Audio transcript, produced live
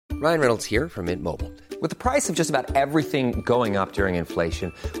Ryan Reynolds here from Mint Mobile. With the price of just about everything going up during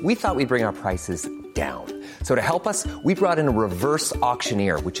inflation, we thought we'd bring our prices down. So to help us, we brought in a reverse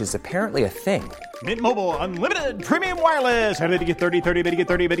auctioneer, which is apparently a thing. Mint Mobile Unlimited Premium Wireless. How to get 30, 30, bit to get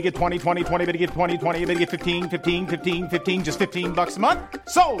 30, bit to get 20, 20, 20, bit to get 20, 20, bit to get 15, 15, 15, 15, just $15 a month?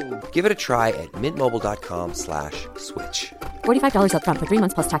 Sold! Give it a try at mintmobile.com/switch. $45 up front for 3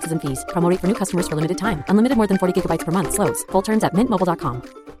 months plus taxes and fees. Promo rate for new customers for limited time. Unlimited more than 40 gigabytes per month. Slows full terms at mintmobile.com.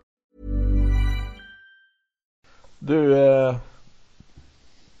 Du,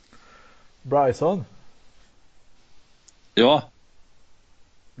 Bryson. Ja.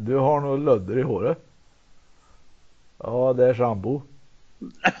 Du har nog lödder i håret. Ja, det är shampoo.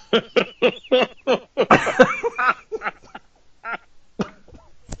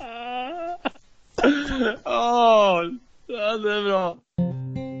 Ja, det är bra.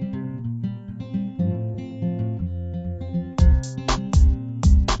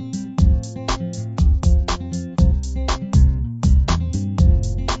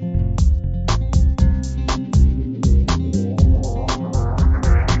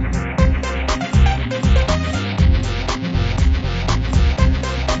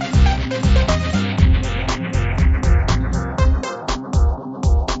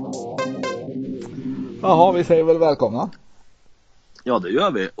 Jaha, vi säger väl välkomna. Ja, det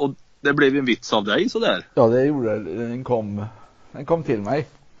gör vi. Och det blev en vits av dig sådär. Ja, det gjorde det. Den kom till mig.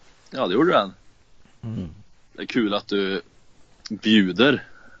 Ja, det gjorde den. Det är kul att du bjuder.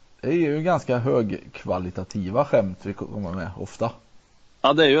 Det är ju ganska högkvalitativa skämt vi kommer med ofta.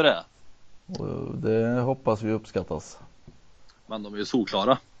 Ja, det är ju det. Och det hoppas vi uppskattas. Men de är ju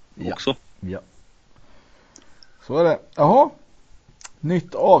solklara också. Ja. Så är det. Jaha.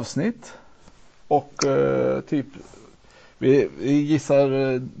 Nytt avsnitt. Och typ vi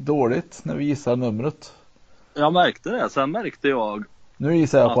gissar dåligt när vi gissar numret. Jag märkte det. Sen märkte jag... Nu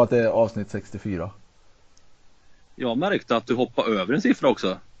gissar jag på att det är avsnitt 64. Jag märkte att du hoppade över en siffra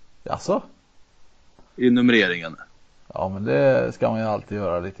också. Jaså? I numreringen. Ja, men det ska man ju alltid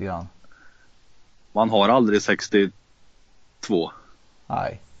göra lite grann. Man har aldrig 62.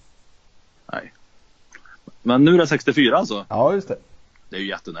 Nej. Men nu är det 64 alltså. Ja, just det. Det är ju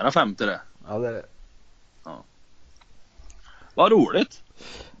jättenära 50 det. Ja, det är det. Ja. Vad roligt.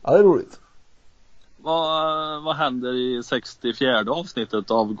 Ja, det är roligt. Vad händer i 64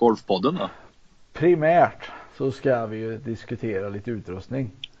 avsnittet av Golfpodden då? Primärt så ska vi ju diskutera lite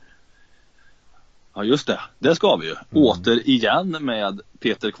utrustning. Ja, just det. Det ska vi ju. Återigen med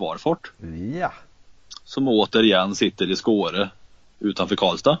Peter Kvarfort. Ja. Som återigen sitter i Skåre utanför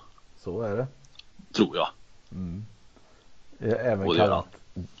Karlstad. Så är det. Tror jag. Även kallat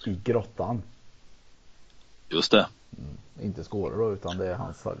i grottan. Just det. Inte Skåre då, utan det är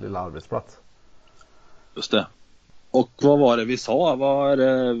hans lilla arbetsplats. Just det. Och vad var det vi sa? Vad är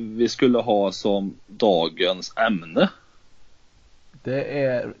det vi skulle ha som dagens ämne? Det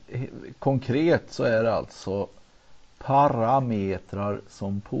är konkret så är det alltså parametrar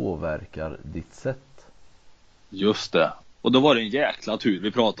som påverkar ditt sätt. Just det. Och då var det en jäkla tur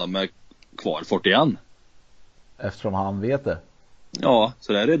vi pratade med Kvarfort igen. Eftersom han vet det. Ja,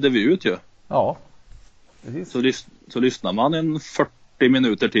 så där redde vi ut ju. Ja, precis. Så lyssnar man en 40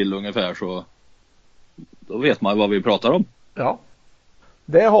 minuter till ungefär så då vet man vad vi pratar om. Ja,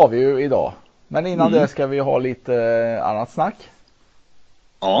 det har vi ju idag. Men innan det ska vi ha lite annat snack.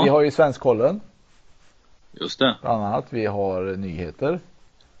 Ja. Vi har ju Svenskkollen. Just det. Bland annat, vi har nyheter.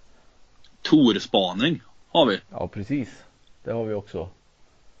 Torspaning har vi. Ja, precis. Det har vi också.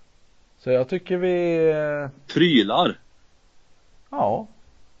 Så jag tycker vi... Prylar. Ja.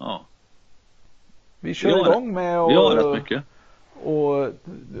 Vi kör igång med vi har rätt mycket. Och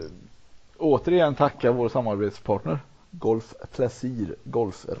återigen tacka vår samarbetspartner Golf Placir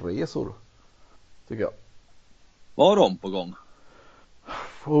Golfresor. Tycker jag. Vad har de på gång?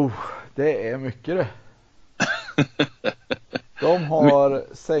 Det är mycket det. De har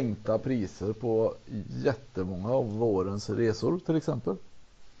sänkta priser på jättemånga av vårens resor till exempel.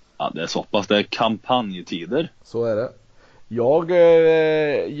 Ja, det är så pass. Det är kampanjtider. Så är det. Jag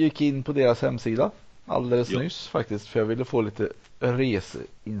gick in på deras hemsida alldeles nyss faktiskt, för jag ville få lite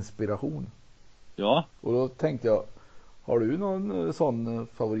reseinspiration. Ja. Och då tänkte jag, har du någon sån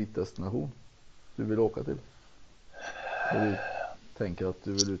favoritdestination du vill åka till? När du tänker att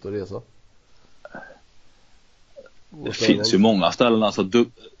du vill ut och resa? Det finns ju många ställen. Alltså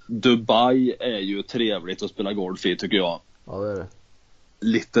Dubai är ju trevligt att spela golf i, tycker jag. Ja, det är det.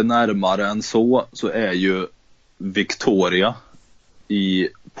 Lite närmare än så är ju Victoria i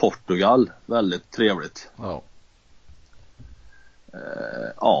Portugal väldigt trevligt. Ja.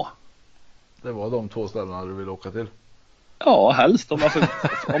 Ja. Det var de två ställena du vill åka till. Ja, helst om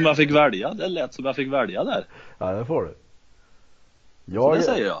jag fick välja. Det lät som jag fick välja där. Ja, det får du. Så det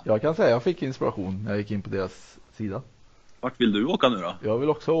säger jag. Jag kan säga att jag fick inspiration när jag gick in på deras sida. Vart vill du åka nu då? Jag vill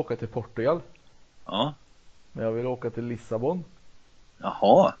också åka till Portugal. Ja. Men jag vill åka till Lissabon.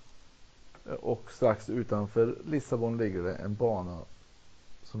 Jaha. Och strax utanför Lissabon ligger det en bana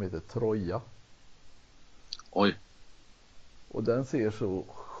som heter Troja. Oj. Och den ser så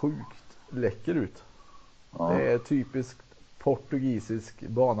sjukt läcker ut. Ja. Det är typisk portugisisk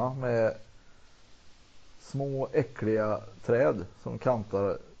bana med små äckliga träd som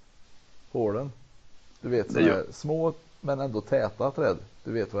kantar hålen. Du vet, små men ändå täta träd.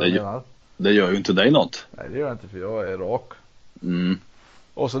 Du vet vad jag menar. Det gör ju inte dig något. Nej, det gör jag inte, för jag är rak. Mm.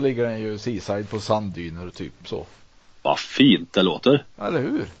 Och så ligger den ju seaside på sanddyner typ så. Vad fint det låter. Eller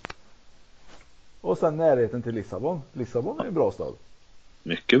hur? Och sen närheten till Lissabon. Lissabon är en bra stad.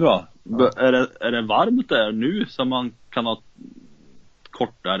 Mycket bra. Ja. Är det varmt där nu så man kan ha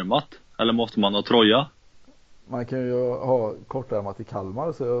kortärmat? Eller måste man ha Troja? Man kan ju ha kortärmat i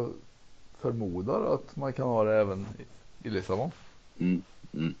Kalmar, så jag förmodar att man kan ha det även i Lissabon. Mm.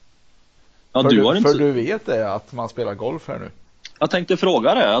 Mm. Ja, för du vet det att man spelar golf här nu. Jag tänkte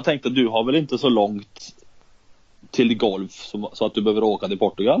fråga det. Jag tänkte du har väl inte så långt till golf så att du behöver åka till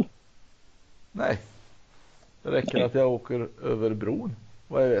Portugal? Nej. Det räcker att jag åker över bron,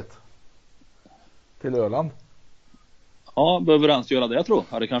 vad jag vet. Till Öland. Ja, behöver du ens göra det, jag tror.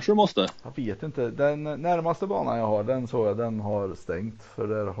 Ja, det kanske du måste. Jag vet inte. Den närmaste banan jag har, den har stängt. För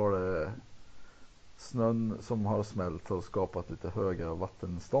där har det snön som har smält har skapat lite höga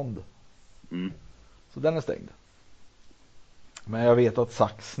vattenstånd. Mm. Så den är stängd. Men jag vet att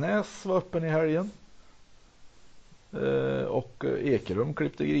Saxnäs var öppen i helgen. Och Ekerum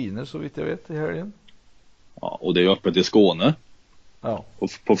klippte griner så vitt jag vet i helgen. Ja, och det är öppet i Skåne. Ja.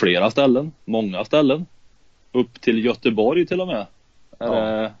 På flera ställen. Många ställen. Upp till Göteborg till och med.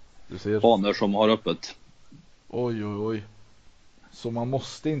 Du ser. Banor som har öppet. Oj. Så man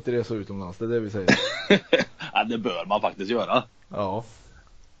måste inte resa utomlands, det är det vi säger. Ja, det bör man faktiskt göra. Ja.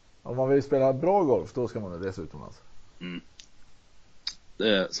 Om man vill spela bra golf, då ska man resa utomlands. Mm.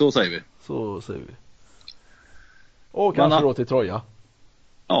 Så säger vi. Så säger vi. Och kanske då till Troja.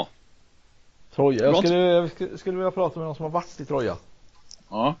 Ja. Troja. Jag skulle vilja prata med någon som har varit i Troja.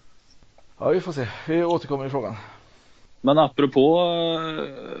 Ja. Ja, vi får se. Vi återkommer i frågan. Men apropå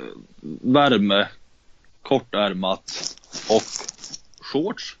värme, kortärmat och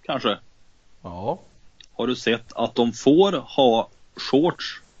shorts kanske. Ja. Har du sett att de får ha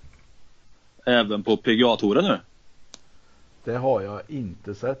shorts även på PGA-touren nu? Det har jag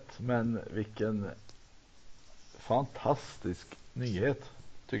inte sett, men vilken fantastisk nyhet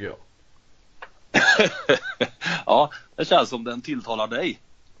tycker jag. Ja, det känns som den tilltalar dig.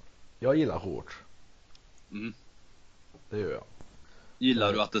 Jag gillar shorts. Mm. Det gör jag.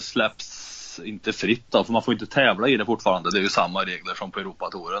 Gillar du att det släpps inte fritt då? För man får inte tävla i det fortfarande. Det är ju samma regler som på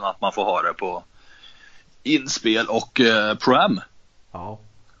Europatouren, att man får ha det på inspel och Pro-Am. Ja.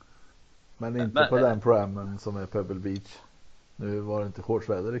 Men inte på den Pro-Amen som är Pebble Beach. Nu var det inte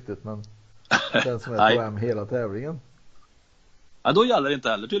shortsväder riktigt, men den som är Pro-Am hela tävlingen. Ja, då gäller det inte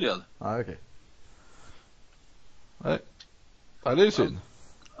heller tydligen. Nej, okej. Nej. Ja, det är ju synd.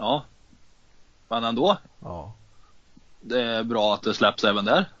 Ja. Men ändå. Ja. Det är bra att det släpps även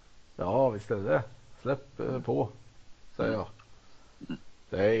där. Ja, visst är det. Släpp på, säger jag.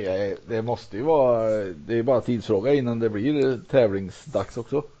 Det måste ju vara, det är bara tidsfråga innan det blir tävlingsdags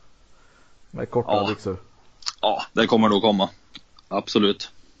också. Med korta byxor. Ja, det kommer nog komma.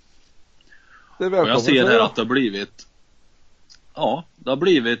 Absolut. Det är och jag ser här att det har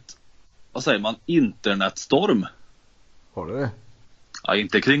blivit, vad säger man, internetstorm. Har det? Ja,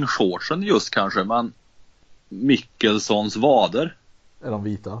 inte kring shortsen just kanske, men Mickelsons vader. Är de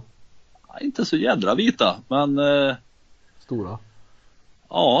vita? Ja, inte så jädra vita, men stora.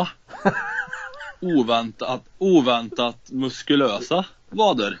 Ja. oväntat muskulösa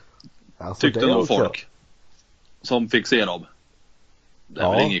vader. Alltså, tyckte nog också folk som fick se dem. Det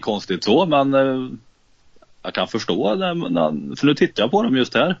är väl inget konstigt så, men jag kan förstå det, för nu tittar jag på dem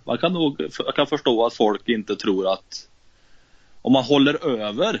just här. Jag kan förstå att folk inte tror att om man håller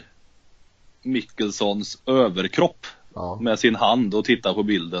över Mickelsons överkropp med sin hand och tittar på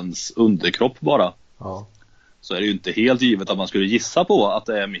bildens underkropp bara, så är det ju inte helt givet att man skulle gissa på att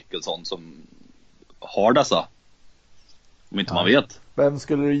det är Mickelson som har dessa. Om inte man vet. Vem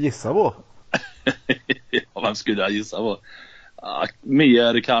skulle du gissa på? Ja, vem skulle jag gissa på?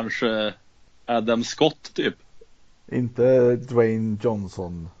 Mer kanske Adam Scott typ. Inte Dwayne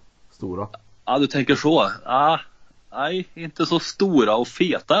Johnson stora. Ja, du tänker så. Nej, inte så stora och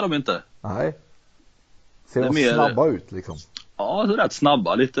feta är de inte. Nej. Ser de mer... snabba ut liksom? Ja, så rätt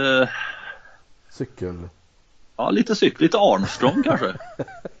snabba. Lite... Cykel. Ja, lite cykel. Lite Armstrong kanske.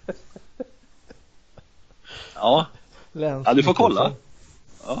 Ja. Ja, du får kolla.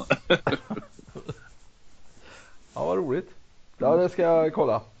 Ja. Ja, vad roligt. Ja, det ska jag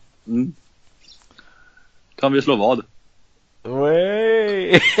kolla. Mm. Kan vi slå vad?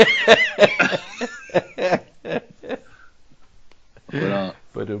 Wey!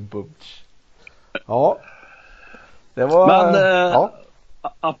 Ja. Det var... Men ja.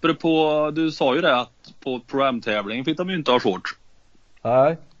 apropå, du sa ju det att på Pro-Am-tävlingen fick de ju inte ha shorts.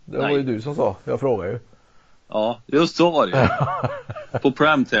 Nej, det var Nej. ju du som sa. Jag frågade ju. Ja, just så var det ju. På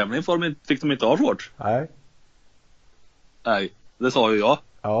Pro-Am-tävlingen fick de inte ha shorts. Nej. Nej, det sa ju jag.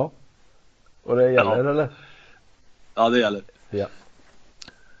 Ja. Och det gäller eller? Ja, det gäller. Ja.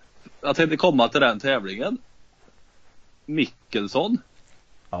 Jag tänkte komma till den tävlingen. Mickelsson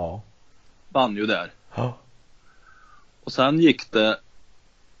Ja. vann ju där. Ja. Och sen gick det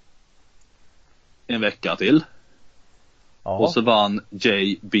en vecka till. Ja. Och så vann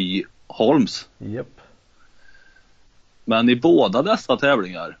J.B. Holmes. Japp. Men i båda dessa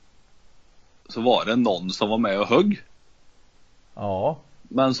tävlingar så var det någon som var med och högg. Ja.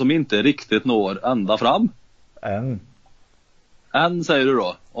 Men som inte riktigt når ända fram. Än säger du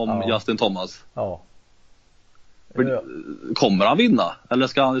då om Ja. Justin Thomas. Ja. Kommer han vinna? Eller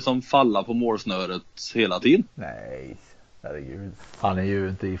ska han liksom falla på målsnöret hela tiden? Nej, herregud. Han är ju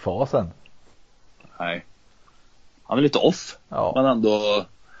inte i fasen. Nej. Han är lite off. Ja. Men ändå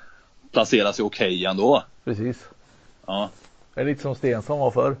placerar sig okej ändå. Precis. Ja. Det är lite som Stensson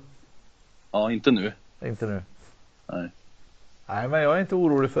var förr. Ja, inte nu. Inte nu. Nej. Nej, men jag är inte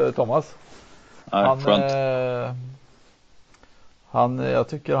orolig för Thomas. Nej, skönt. Jag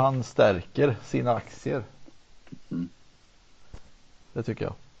tycker han stärker sina aktier. Mm. Det tycker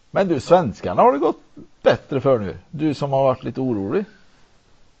jag. Men du, svenskarna har det gått bättre för nu. Du som har varit lite orolig.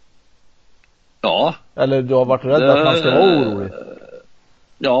 Ja. Eller du har varit rädd att man ska vara orolig.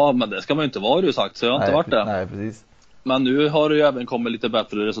 Ja, men det ska man ju inte vara, har du sagt. Så jag har inte varit det. Nej, precis. Men nu har det ju även kommit lite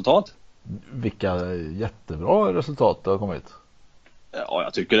bättre resultat. Vilka jättebra resultat det har kommit. Ja,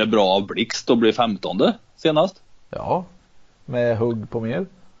 jag tycker det är bra av Blixt att bli 15:e senast. Ja, med hugg på mer.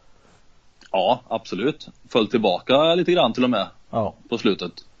 Ja, absolut. Föll tillbaka lite grann till och med Ja, på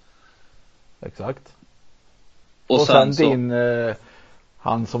slutet. exakt. Och sen så, din,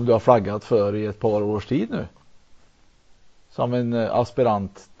 han som du har flaggat för i ett par års tid nu. Som en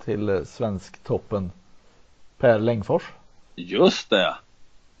aspirant till svensk toppen. Per Längfors. just det.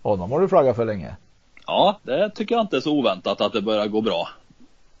 Honom har du flaggat för länge. Ja, det tycker jag inte är så oväntat att det börjar gå bra.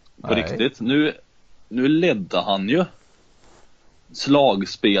 På Nej. riktigt. Nu ledde han ju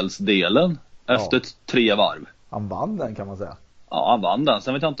slagspelsdelen efter 3 varv. Han vann den kan man säga. Ja, han vann den.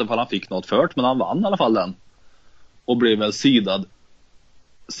 Sen vet jag inte om han fick något fört, men han vann i alla fall den. Och blev väl sidad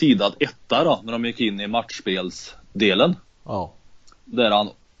etta då, när de gick in i matchspelsdelen. Ja. Där han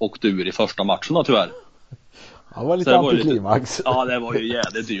åkte ur i första matchen då, tyvärr. Han var lite Så det var ju antiklimax. Ja, det var ju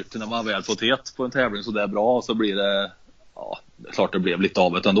jävligt dyrt när man väl fått het på en tävling så där bra. Och så blir det, ja, det är klart det blev lite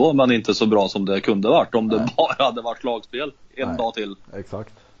av ett ändå, men inte så bra som det kunde varit om det bara hade varit slagspel en dag till.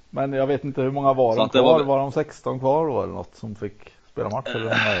 Exakt. Men jag vet inte hur många var Så de att det kvar. var- Var de 16 kvar då eller något som fick spela match? Eller hur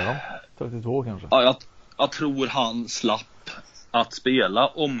många är de? 32 kanske. Ja, jag tror han slapp att spela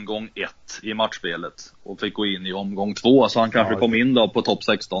omgång 1 i matchspelet och fick gå in i omgång 2, så han kanske kom in då på topp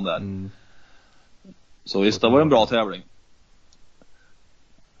 16 där. Så visst, det var en bra tävling.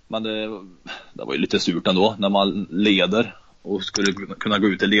 Men det var ju lite surt ändå när man leder och skulle kunna gå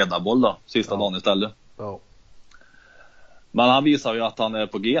ut i ledarboll då, sista dagen istället. Ja. Men han visar ju att han är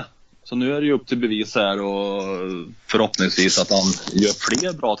på G. Så nu är det ju upp till bevis här och förhoppningsvis att han gör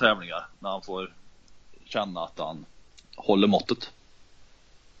fler bra tävlingar när han får känna att han håller måttet.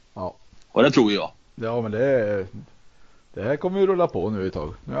 Ja. Och det tror jag. Ja, men det här kommer ju rulla på nu ett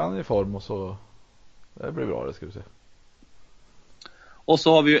tag. Nu är han i form och så det blir bra, det ska vi se. Och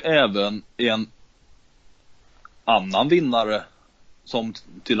så har vi ju även en annan vinnare som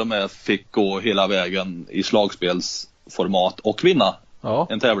till och med fick gå hela vägen i slagspelsformat och vinna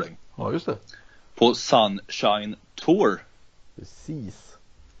en tävling. Ja, just det. På Sunshine Tour. Precis.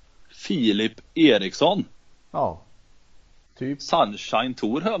 Filip Eriksson. Ja. Typ. Sunshine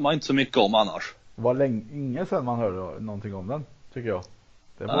Tour hör man inte så mycket om annars. Det var länge sedan man hörde någonting om den, tycker jag.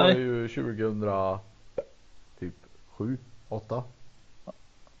 Det var Nej. ju 2000 typ 7, 8.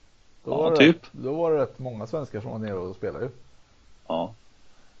 Ja, typ. Då var det rätt många svenskar som var nere och spelade ju. Ja.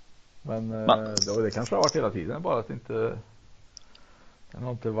 Men det kanske har varit hela tiden, bara att den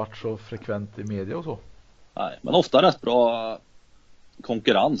har inte varit så frekvent i media och så. Nej, men ofta rätt bra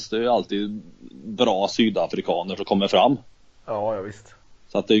konkurrens. Det är ju alltid bra sydafrikaner som kommer fram. Ja, visst.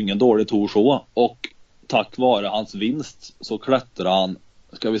 Så att det är ingen dålig tour så. Och tack vare hans vinst så klättrar han,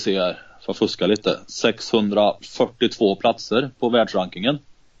 ska vi se här, för att fuska lite, 642 platser på världsrankingen.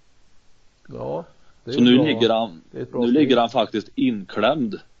 Ja, det är så nu bra. ligger han faktiskt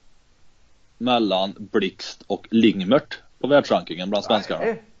inklämd mellan Blixt och Lingmert på världsrankingen bland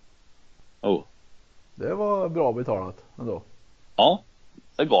svenskarna. Oh. Det var bra betalat ändå. Ja,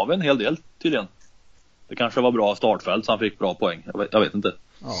 det gav en hel del tydligen. Det kanske var bra startfält så han fick bra poäng. Jag vet inte.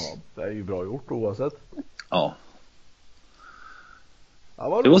 Ja, det är ju bra gjort oavsett. Ja.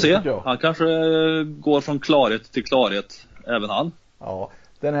 Ja, vi får se. Han kanske går från klarhet till klarhet, även han. Ja,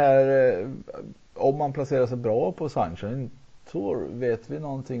 den här, om man placerar sig bra på Sunshine Tour, vet vi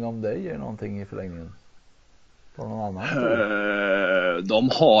någonting om det ger någonting i förlängningen? På någon annan tour? De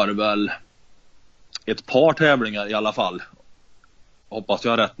har väl ett par tävlingar i alla fall. Hoppas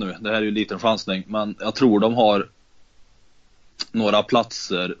jag har rätt nu. Det här är ju en liten chansning. Men jag tror de har några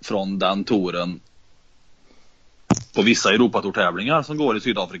platser från den touren på vissa Europatour-tävlingar som går i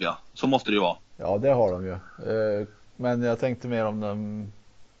Sydafrika. Så måste det ju vara. Ja, det har de ju. Men jag tänkte mer om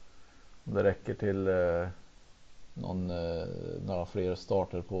det räcker till några fler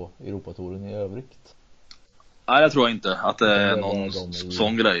starter på Europatouren i övrigt. Nej, jag tror inte att det är någon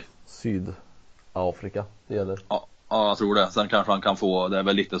sån grej. Sydafrika, det gäller. Ja, jag tror det. Sen kanske han kan få, det är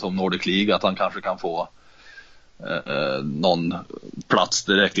väl lite som Nordic League, att han kanske kan få någon plats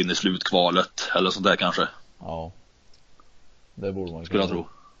direkt in i slutkvalet eller sånt där kanske. Ja, det borde man skulle jag tro.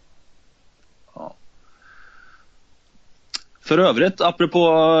 Ja. För övrigt,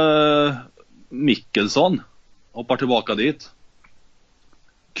 apropå Mickelson, hoppar tillbaka dit.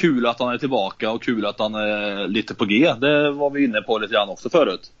 Kul att han är tillbaka och kul att han är lite på G. Det var vi inne på lite grann också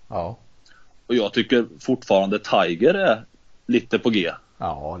förut. Ja. Och jag tycker fortfarande Tiger är lite på G.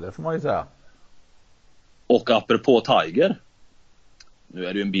 Ja, det får man ju säga. Och apropå Tiger, nu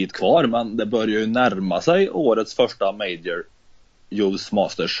är det ju en bit kvar, men det börjar ju närma sig årets första Major, US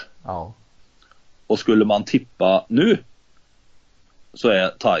Masters. Ja. Och skulle man tippa nu så är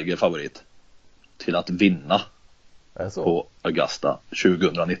Tiger favorit till att vinna på Augusta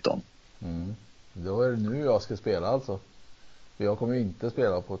 2019. Då är det nu jag ska spela alltså. För jag kommer ju inte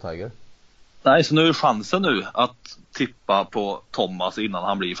spela på Tiger. Nej, så nu är chansen nu att tippa på Thomas innan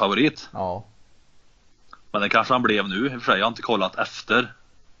han blir favorit. Ja. Men det kanske han blev nu. I och för sig, jag har inte kollat efter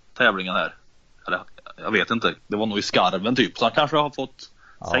tävlingen här. Eller, jag vet inte. Det var nog i skarven typ. Så han kanske har fått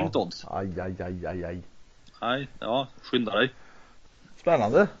sänkt odds. Aj. Nej, ja, skynda dig.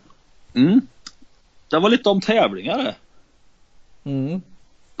 Spännande. Det var lite om tävlingar.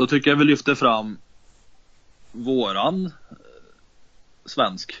 Då tycker jag vi lyfter fram våran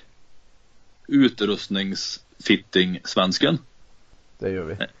svensk utrustningsfitting-svensken. Det gör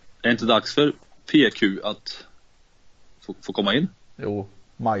vi. Är det inte dags för PQ att få komma in? Jo,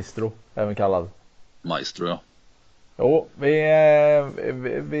 Maestro, även kallad. Maestro, ja. Jo, vi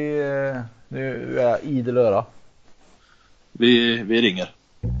nu är jag idel öra. Vi ringer.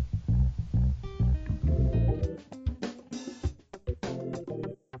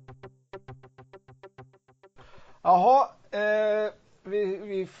 Jaha,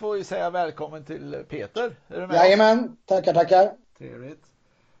 vi får ju säga välkommen till Peter. Är du med? Jajamän, tackar. Trevligt.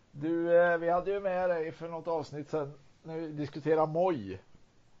 Du, vi hade ju med dig för något avsnitt sen när vi diskuterade moj.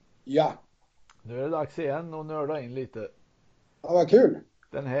 Ja. Nu är det dags igen att nörda in lite. Ja, vad kul.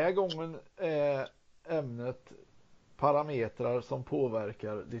 Den här gången är ämnet parametrar som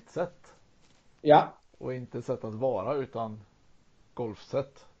påverkar ditt sätt. Ja. Och inte sätt att vara utan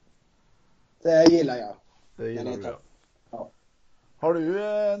golfsätt. Det gillar jag. Det gillar du. Ja. Har du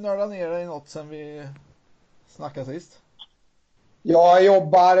nördat ner dig något sen vi snackade sist? Jag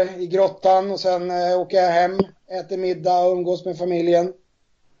jobbar i grottan och sen åker jag hem, äter middag och umgås med familjen.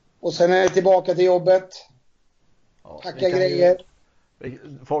 Och sen är jag tillbaka till jobbet. Ja, packa grejer.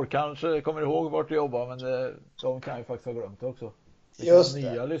 Folk kanske kommer ihåg vart du jobbar, men de kan ju faktiskt ha glömt det också. Just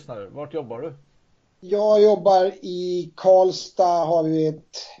det. Nya lyssnare. Vart jobbar du? Jag jobbar i Karlstad,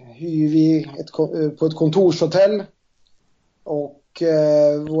 hyr vi på ett kontorshotell. Och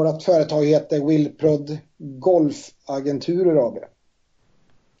vårt företag heter Wilprod Golfagenturer AB.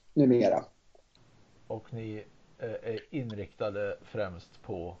 Numera. Och ni är inriktade främst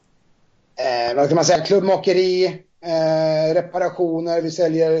på? Vad kan man säga? Klubbmakeri, reparationer, vi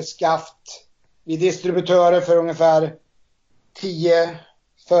säljer skaft. Vi är distributörer för ungefär 10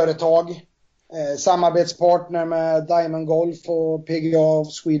 företag. Samarbetspartner med Diamond Golf och PGA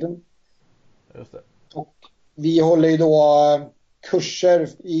of Sweden. Just det. Och vi håller ju då kurser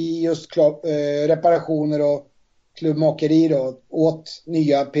i just reparationer och klubbmakeri då, åt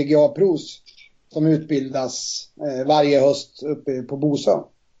nya PGA-pros som utbildas varje höst uppe på Bosön.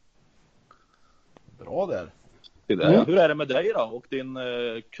 Bra där. Hur är det med dig då och din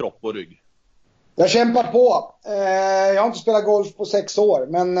kropp och rygg? Jag kämpar på. Jag har inte spelat golf på 6 år,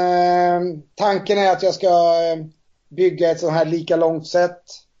 men tanken är att jag ska bygga ett sånt här lika långt set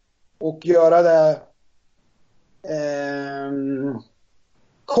och göra det.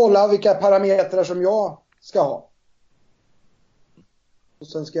 Kolla vilka parametrar som jag ska ha. Och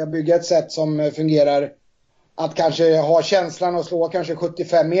sen ska jag bygga ett set som fungerar att kanske ha känslan att slå kanske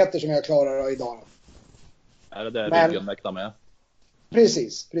 75 meter som jag klarar idag. Är det där ryggen mäktar med?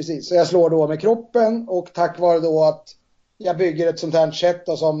 Precis. Så jag slår då med kroppen och tack vare då att jag bygger ett sånt här set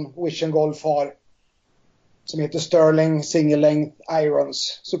då, som Vision Golf har som heter Sterling Single Length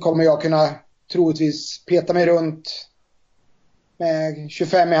Irons, så kommer jag kunna troligtvis peta mig runt med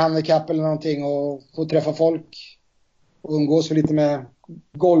 25 i handikapp eller någonting och få träffa folk och umgås för lite med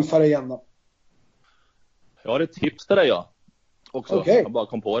golfare igen då. Jag har ett tips till dig också. Okay. Jag bara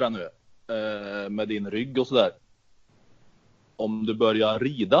kom på det nu. Med din rygg och sådär. Om du börjar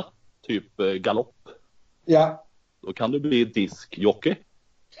rida, typ galopp. Ja. Då kan du bli diskjockey.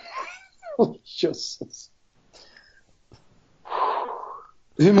 Jösses.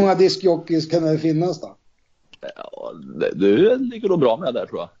 Hur många diskjockeys kan det finnas då? Ja, du ligger då bra med där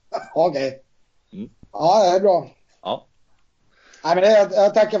tror jag. Okej. Okay. Ja, det är bra. Ja. Nej, men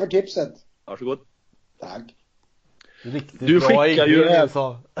jag tackar för tipset. Varsågod. Tack. Riktigt du bra skickar ju en...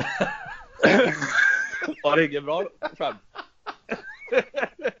 så. Var det inget bra själv?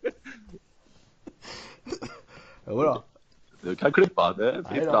 Jo då. Du kan klippa, det är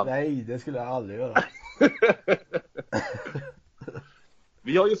fritt fram. Nej, det skulle jag aldrig göra.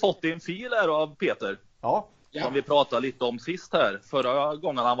 Vi har ju fått en fil här av Peter. Ja. Som vi pratade lite om sist här, förra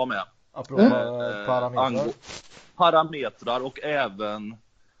gången han var med. Apropå parametrar. Parametrar och även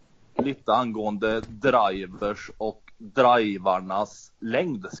lite angående drivers och drivarnas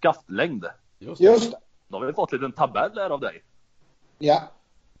längd, skaftlängd. Just det. Då har vi fått en liten tabell här av dig. Ja.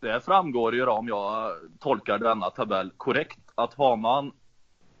 Det framgår ju då, om jag tolkar denna tabell korrekt, att har man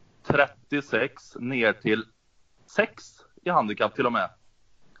 36 ner till 6 i handikapp till och med,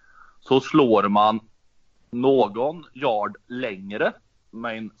 så slår man någon yard längre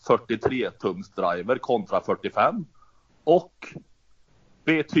med en 43-tums driver kontra 45 och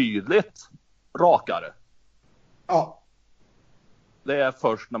betydligt rakare. Ja. Det är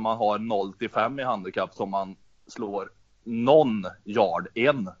först när man har 0 till 5 i handikapp som man slår någon yard,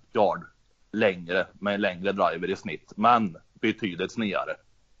 en yard längre med en längre driver i snitt, men betydligt snedare.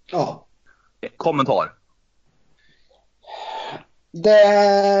 Ja. Kommentar.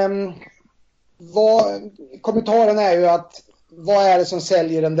 Kommentaren är ju att vad är det som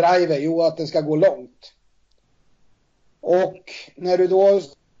säljer en driver? Jo, att den ska gå långt. Och när du då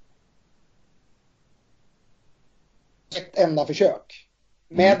ett enda försök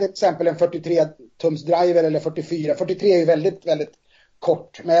med till exempel en 43-tums driver eller 44. 43 är ju väldigt, väldigt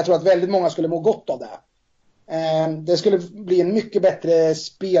kort, men jag tror att väldigt många skulle må gott av det. Det skulle bli en mycket bättre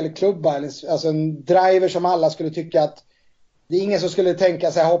spelklubba, alltså en driver som alla skulle tycka att det är ingen som skulle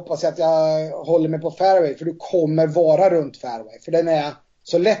tänka sig hoppas att jag håller mig på fairway, för du kommer vara runt fairway, för den är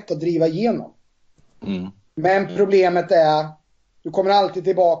så lätt att driva igenom. Men problemet är, du kommer alltid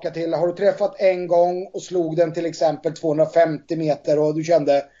tillbaka till, har du träffat en gång och slog den till exempel 250 meter och du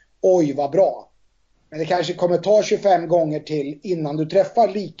kände, oj vad bra. Men det kanske kommer ta 25 gånger till innan du träffar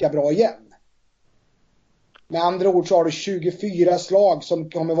lika bra igen. Med andra ord så har du 24 slag som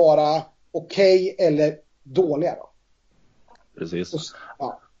kommer vara okej eller dåliga då. Precis.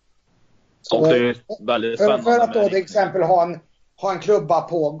 Ja. Och det är väldigt spännande. För att då till exempel ha en klubba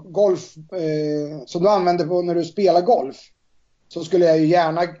på golf som du använder på när du spelar golf, så skulle jag ju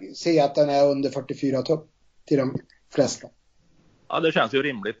gärna se att den är under 44 tum till de flesta. Ja, det känns ju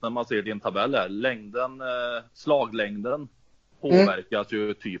rimligt när man ser din tabell här. Längden, slaglängden påverkas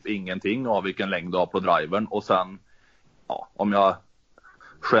ju typ ingenting av vilken längd du har på drivern. Och sen, ja, om jag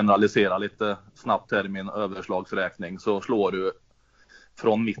generaliserar lite snabbt här i min överslagsräkning, så slår du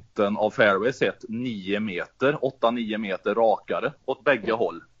från mitten av fairway sett 9 meter, 8-9 meter rakare åt bägge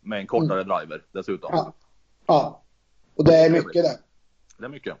håll med en kortare driver dessutom. Ja. Och det är mycket det. Det är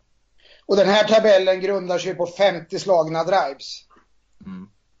mycket. Och den här tabellen grundar sig på 50 slagna drives.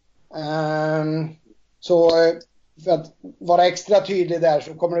 Så för att vara extra tydlig där,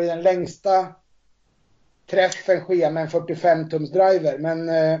 så kommer det den längsta träffen ske med en 45-tums driver. Men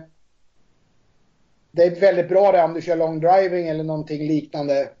det är väldigt bra det om du kör long driving eller någonting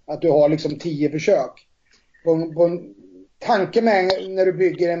liknande, att du har liksom 10 försök. På en tanke med när du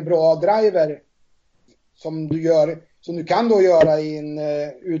bygger en bra driver, som du kan då göra i en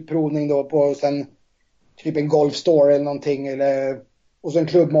utprovning då på sen typ en Golf Store eller någonting och sen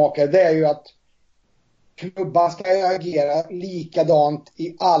klubbmakare, det är ju att klubban ska agera likadant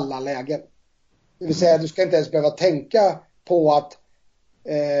i alla lägen. Det vill säga du ska inte ens behöva tänka på att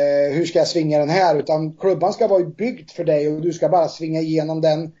hur ska jag svinga den här, utan klubban ska vara byggd för dig och du ska bara svinga igenom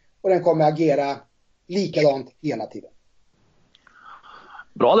den och den kommer agera likadant hela tiden.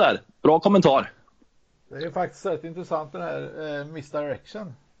 Bra där, bra kommentar. Det är faktiskt rätt intressant den här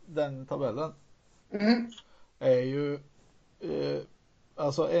misdirection, den tabellen. Är ju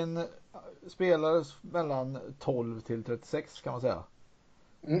alltså en spelare mellan 12 till 36 kan man säga.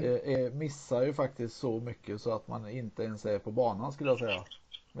 Missar ju faktiskt så mycket så att man inte ens är på banan skulle jag säga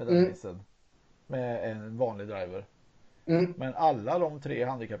med den missen med en vanlig driver. Men alla de 3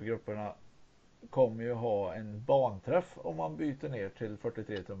 handikappgrupperna kommer ju ha en banträff om man byter ner till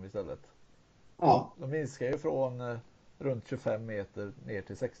 43 tum istället. Ja. De minskar ju från runt 25 meter ner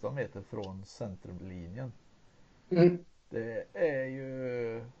till 16 meter från centrumlinjen.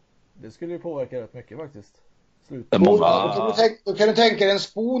 Det skulle ju påverka rätt mycket faktiskt. Då kan du tänka dig en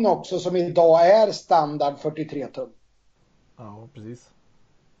spon också som idag är standard 43 tum. Ja, precis.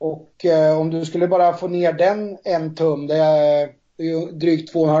 Och om du skulle bara få ner den 1 tum, det är ju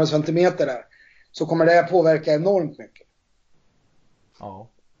drygt 2,5 centimeter där, så kommer det påverka enormt mycket. Ja.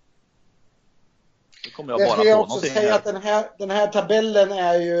 Jag skulle också säga att den här tabellen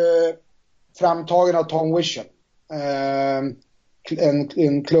är ju framtagen av Tom Wision.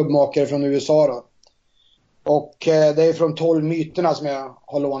 En klubbmakare från USA då. Och det är från 12 myterna som jag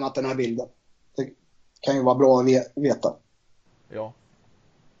har lånat den här bilden. Det kan ju vara bra att veta. Ja.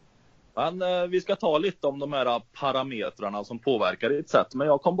 Men vi ska ta lite om de här parametrarna som påverkar ditt sätt. Men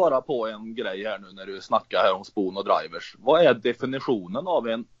jag kom bara på en grej här nu när du snackar här om spon och drivers. Vad är definitionen av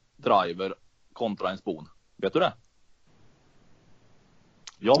en driver kontra en spon? Vet du det?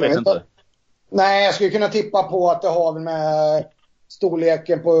 Jag vet inte. Nej, jag skulle kunna tippa på att det har med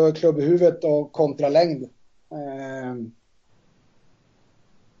storleken på klubbhuvudet och kontra längd.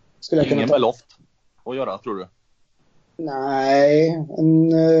 Ingen med loft att göra, tror du? Nej,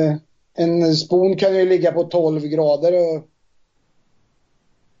 en spon kan ju ligga på 12 grader.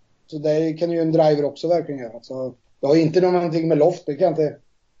 Så det kan ju en driver också verkligen göra. Så det har inte någonting med loft, det kan jag inte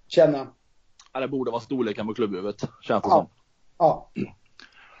känna. Ja, det borde vara storleken på klubbhuvudet, känns det som. Ja.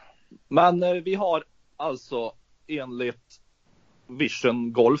 Men vi har alltså enligt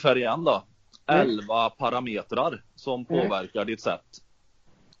Vision Golf här igen då 11 parametrar som påverkar ditt sätt.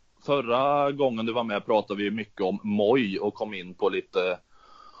 Förra gången du var med pratade vi mycket om moj och kom in på lite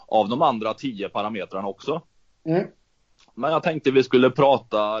av de andra 10 parametrarna också. Men jag tänkte vi skulle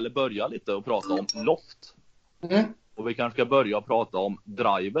börja lite och prata om loft. Och vi kanske ska börja prata om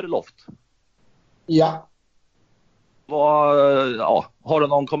driver loft. Ja. Har du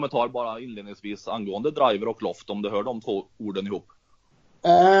någon kommentar bara inledningsvis angående driver och loft om du hör de 2 orden ihop?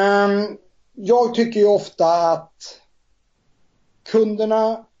 Jag tycker ju ofta att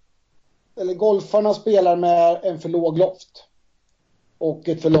kunderna eller golfarna spelar med en för låg loft och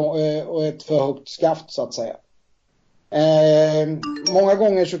ett för högt skaft så att säga. Många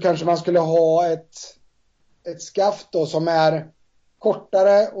gånger så kanske man skulle ha ett skaft då som är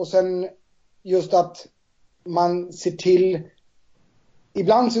kortare och sen just att man ser till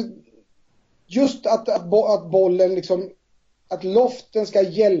ibland så, just att bollen liksom, att loften ska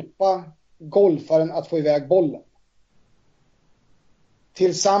hjälpa golfaren att få iväg bollen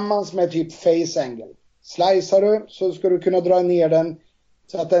tillsammans med typ face angle. Slicear du så ska du kunna dra ner den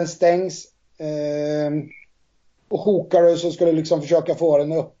så att den stängs, och hookar du så ska du liksom försöka få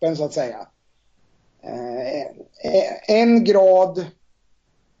den öppen så att säga. 1 grad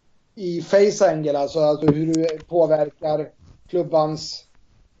i face angle, alltså hur du påverkar klubbans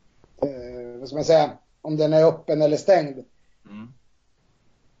vad ska man säga, om den är öppen eller stängd.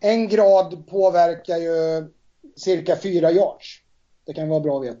 1 grad påverkar ju cirka 4 yards. Det kan vara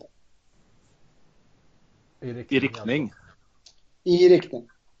bra att veta. I riktning? I riktning.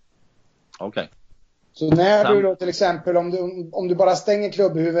 Okej. Så när du då till exempel om du bara stänger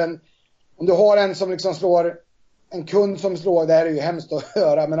klubbhuven, om du har en som liksom slår, en kund som slår, det här är ju hemskt att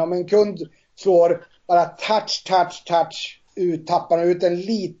höra, men om en kund slår bara touch ut, tappar ut den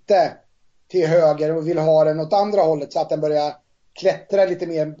lite till höger och vill ha den åt andra hållet så att den börjar klättra lite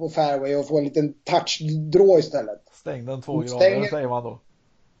mer på fairway och få en liten touch-drå istället. Stäng den 2 grader säger man då.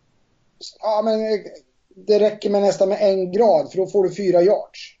 Ja, men det räcker med nästan med 1 grad för då får du 4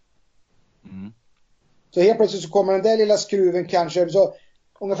 yards. Så helt plötsligt så kommer den där lilla skruven kanske så,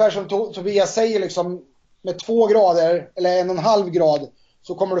 ungefär som Tobias säger liksom, med 2 grader eller 1,5 grad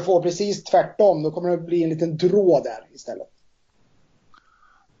så kommer du få precis tvärtom. Då kommer det bli en liten drå där istället.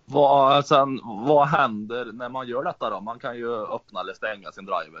 Vad händer när man gör detta då? Man kan ju öppna eller stänga sin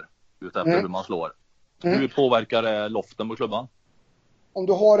driver utefter hur man slår. Hur påverkar det loften på klubban? Om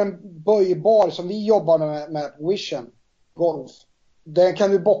du har en böjbar som vi jobbar med på Vision Golf. Den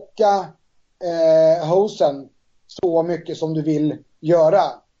kan du bocka hosen så mycket som du vill göra.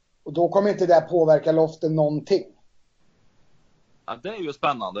 Och då kommer inte det påverka loften någonting. Ja, det är ju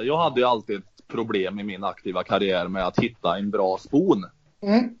spännande. Jag hade ju alltid ett problem i min aktiva karriär med att hitta en bra spon.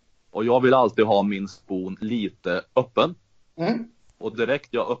 Och jag vill alltid ha min spon lite öppen. Och direkt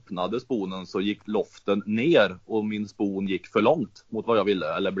jag öppnade sponen så gick loften ner och min spon gick för långt mot vad jag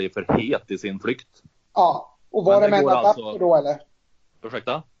ville. Eller blev för het i sin flykt. Ja, och var det med en adapter då eller?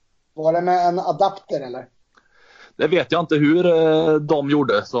 Ursäkta? Var det med en adapter eller? Det vet jag inte hur de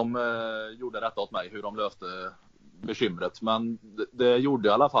gjorde som gjorde detta åt mig. Hur de löste bekymret. Men det gjorde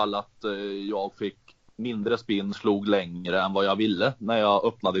i alla fall att jag fick mindre spinn, slog längre än vad jag ville när jag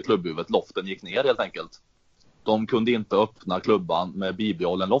öppnade klubbhuvudet. Loften gick ner helt enkelt. De kunde inte öppna klubban med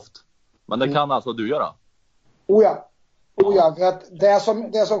bibehållen loft. Men det kan alltså du göra? Oh ja, för att det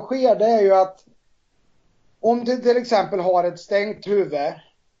som sker det är ju att om du till exempel har ett stängt huvud,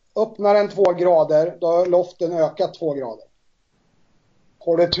 öppnar den 2 grader, då har loften ökat 2 grader.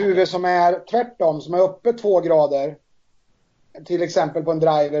 Har du ett huvud som är tvärtom, som är uppe 2 grader, till exempel på en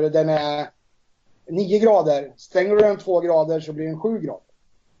driver, den är 9 grader. Stänger du den 2 grader så blir den 7 grader.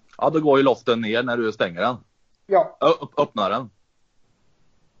 Ja, då går ju loften ner när du stänger den. Ja. Öppnar den.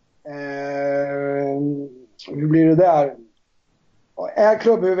 Hur blir det där? Är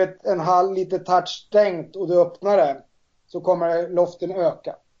klubbhuvudet en halv lite touch stängt och du öppnar det, så kommer loften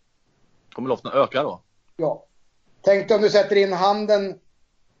öka. Kommer loften öka då? Ja. Tänk dig om du sätter in handen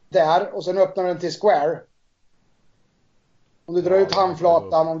där och sen öppnar den till square. Om du drar ut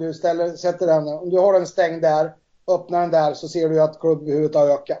handflatan, om du sätter den, om du har den stängd där, öppnar den där, så ser du att klubbhuvudet har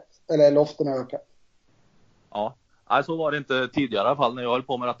ökat. Eller loften har ökat. Ja, nej, så var det inte tidigare i alla fall när jag höll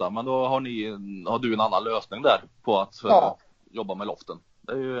på med detta. Men då har du en annan lösning där på att jobba med loften.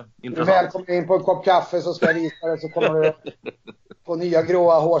 Det är ju intressant. När du väl kommer in på en kopp kaffe så ska jag visa dig, så kommer du få nya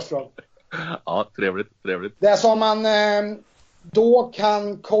gråa hårstrån. Ja, trevligt. Det som man då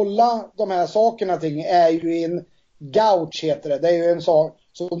kan kolla de här sakerna till är ju en gouge heter det. Det är ju en sak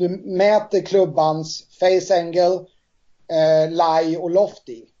som du mäter klubbans face angle, lie och loft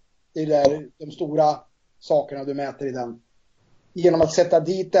i. Det är där de stora sakerna du mäter i den. Genom att sätta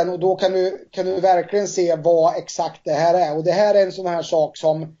dit den, och då kan du verkligen se vad exakt det här är. Och det här är en sån här sak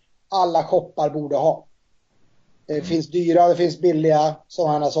som alla shoppar borde ha. Det finns dyra, det finns billiga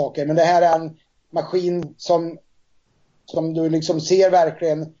sådana saker. Men det här är en maskin som du liksom ser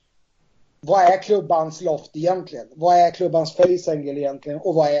verkligen. Vad är klubbans loft egentligen? Vad är klubbans face angle egentligen?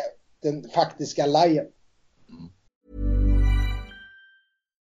 Och vad är den faktiska lien?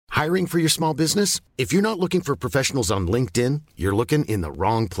 Hiring for your small business? If you're not looking for professionals on LinkedIn, you're looking in the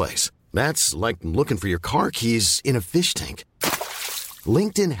wrong place. That's like looking for your car keys in a fish tank.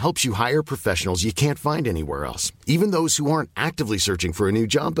 LinkedIn helps you hire professionals you can't find anywhere else, even those who aren't actively searching for a new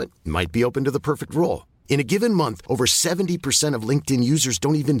job but might be open to the perfect role. In a given month, over 70% of LinkedIn users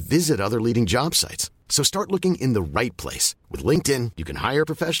don't even visit other leading job sites. So start looking in the right place. With LinkedIn, you can hire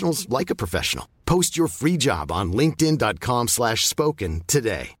professionals like a professional. Post your free job on linkedin.com/spoken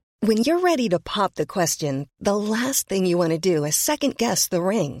today. When you're ready to pop the question, the last thing you want to do is second-guess the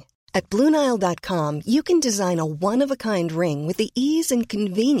ring. At BlueNile.com, you can design a one-of-a-kind ring with the ease and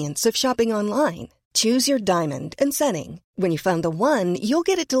convenience of shopping online. Choose your diamond and setting. When you find the one, you'll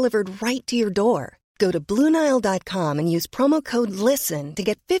get it delivered right to your door. Go to BlueNile.com and use promo code LISTEN to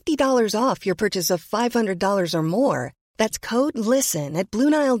get $50 off your purchase of $500 or more. That's code LISTEN at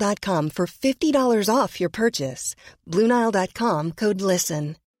BlueNile.com for $50 off your purchase. BlueNile.com, code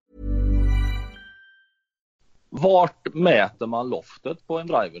LISTEN. Vart mäter man loftet på en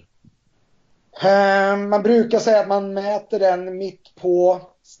driver? Man brukar säga att man mäter den mitt på,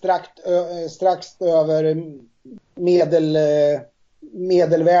 strax över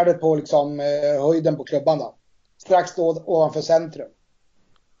medelvärdet på liksom, höjden på klubban då. Strax då ovanför centrum.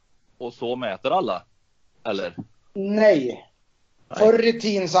 Och så mäter alla? Eller? Nej. Förr i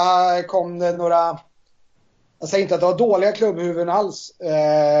tiden så kom det några, jag säger inte att det var dåliga klubbhuvuden alls,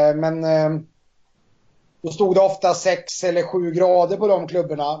 men då stod det ofta 6 eller 7 grader på de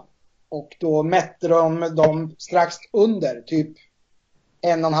klubborna. Och då mätte de dem strax under, typ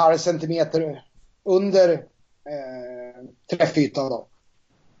 1,5 centimeter under träffytan då.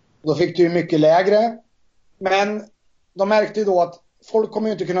 Då fick du ju mycket lägre. Men de märkte ju då att folk kommer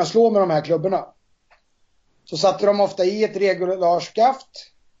ju inte kunna slå med de här klubborna. så satte de ofta i ett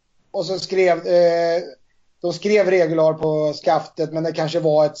regularskaft och så skrev de skrev regular på skaftet, men det kanske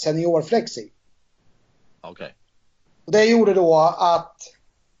var ett seniorflex i. Okej. Och det gjorde då att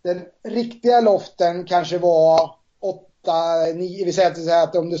den riktiga loften kanske var 8-9, vi säger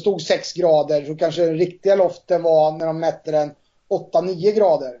att om det stod 6 grader så kanske den riktiga loften var, när de mätte den, 8-9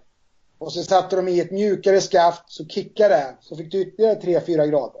 grader. Och så satte de i ett mjukare skaft, så kickade det, så fick du ytterligare 3-4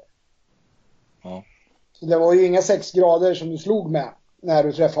 grader. Ja. Så det var ju inga 6 grader som du slog med när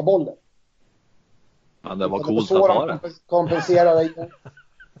du träffade bollen. Ja, det var Så coolt det var att så ha de det. kompenserade. Så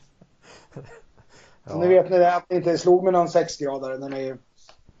Ja. ni vet när det inte slog med någon 6 grader. Den är ju...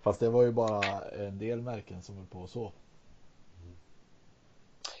 Fast det var ju bara en del märken som höll på så.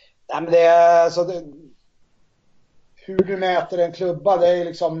 Nej, men det är så det, hur du mäter en klubba, det är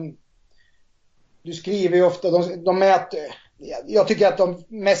liksom, du skriver ju ofta, de mäter, jag tycker att de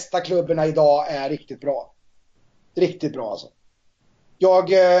mesta klubborna idag är riktigt bra. Riktigt bra alltså. Jag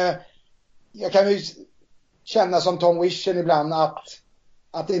kan ju känna som Tom Wishen ibland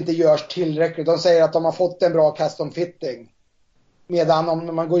att det inte görs tillräckligt. De säger att de har fått en bra custom fitting. Medan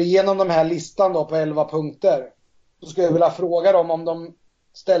om man går igenom de här listan då på 11 punkter, så skulle jag vilja fråga dem om de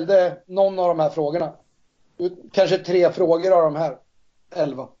ställde någon av de här frågorna. Kanske 3 frågor av de här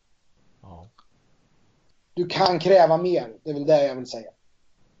 11. Ja. Du kan kräva mer, det är väl det jag vill säga.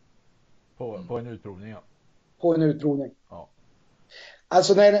 På en utprovning, ja. På en utprovning. Ja.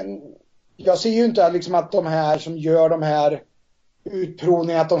 Alltså jag ser ju inte liksom att de här som gör de här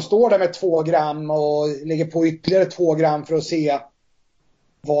utprovningarna, att de står där med 2 gram och lägger på ytterligare 2 gram för att se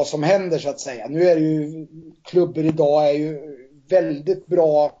vad som händer så att säga. Nu är det ju, klubbor idag är ju väldigt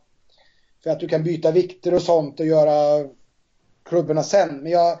bra för att du kan byta vikter och sånt och göra klubborna sen.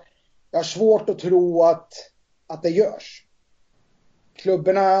 Men jag har svårt att tro att det görs.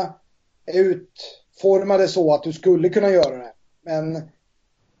 Klubborna är utformade så att du skulle kunna göra det. Men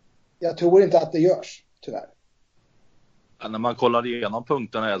jag tror inte att det görs, tyvärr. Ja, när man kollar igenom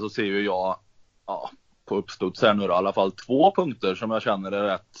punkterna här så ser ju jag på uppstuds här nu då, i alla fall 2 punkter som jag känner är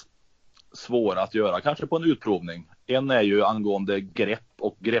rätt svåra att göra kanske på en utprovning. En är ju angående grepp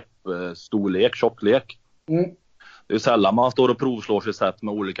och greppstorlek, tjocklek. Mm. Det är sällan man står och provslår sig sätt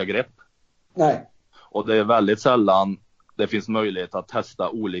med olika grepp. Nej. Och det är väldigt sällan det finns möjlighet att testa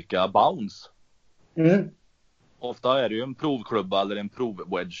olika bounce. Mm. Ofta är det ju en provklubba eller en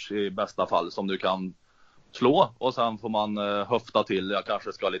provwedge i bästa fall som du kan slå. Och sen får man höfta till, jag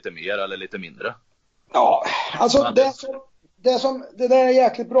kanske ska lite mer eller lite mindre. Ja, alltså det där är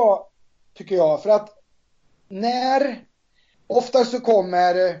jäkligt bra tycker jag. För att oftast så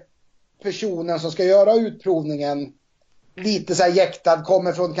kommer personen som ska göra utprovningen lite så här jäktad,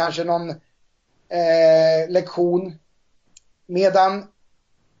 kommer från kanske någon lektion. Medan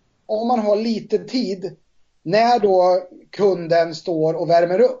om man har lite tid, när då kunden står och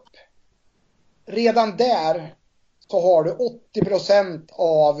värmer upp, redan där så har du 80%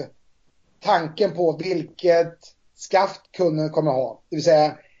 av tanken på vilket skaft kunden kommer ha. Det vill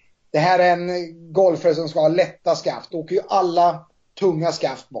säga, det här är en golfare som ska ha lätta skaft. Då åker ju alla tunga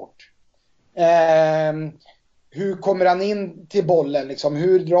skaft bort. Hur kommer han in till bollen? Liksom?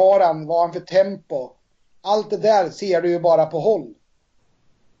 Hur drar han? Vad har han för tempo? Allt det där ser du ju bara på håll.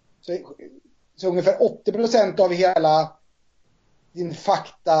 Så ungefär 80% av hela din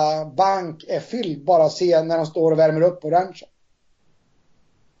faktabank är fylld. Bara se när de står och värmer upp på ranchen.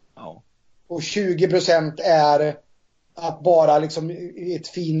 Ja. Och 20% är att bara liksom ett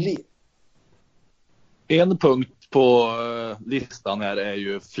finlir. En punkt på listan här är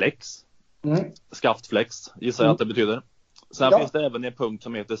ju flex. Skaftflex, gissar jag att det betyder. Sen finns det även en punkt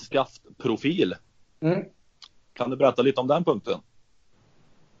som heter skaftprofil. Kan du berätta lite om den punkten?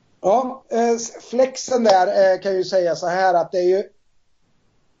 Ja, flexen där kan jag ju säga så här att det är ju,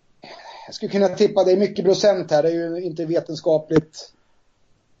 jag skulle kunna tippa, det är mycket procent här, det är ju inte vetenskapligt.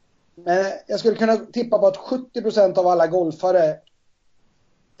 Men jag skulle kunna tippa på att 70% av alla golfare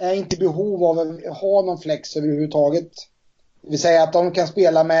är inte i behov av att ha någon flex överhuvudtaget. Det vill säga att de kan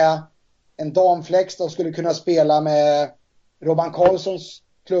spela med en damflex, de skulle kunna spela med Robban Karlssons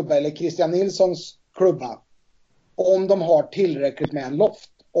klubba eller Christian Nilssons klubba. Om de har tillräckligt med en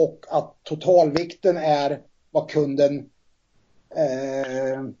loft och att totalvikten är vad kunden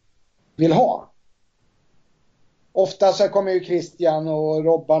vill ha. Ofta så kommer ju Christian och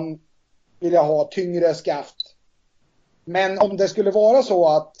Robban vilja ha tyngre skaft. Men om det skulle vara så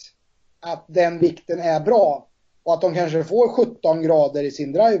att den vikten är bra och att de kanske får 17 grader i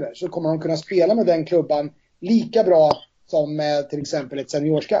sin driver, så kommer de kunna spela med den klubban lika bra som med till exempel ett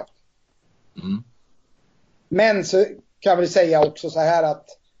seniorskaft. Men så kan vi säga också så här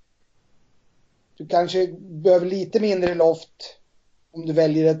att Du kanske behöver lite mindre loft om du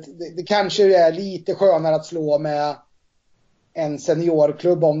väljer det kanske är lite skönare att slå med en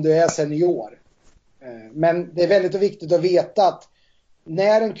seniorklubb om du är senior. Men det är väldigt viktigt att veta att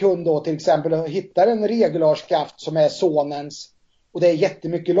när en kund då till exempel hittar en regularskaft som är sonens och det är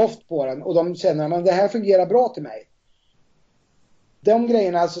jättemycket loft på den och de känner att det här fungerar bra till mig. De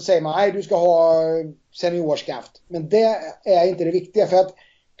grejerna så säger man nej du ska ha seniorskaft. Men det är inte det viktiga för att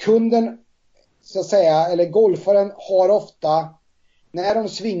kunden så att säga eller golfaren har ofta när de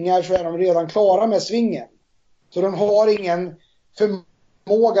svingar så är de redan klara med svingen. Så de har ingen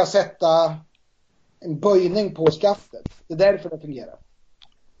förmåga att sätta en böjning på skaftet. Det är därför det fungerar.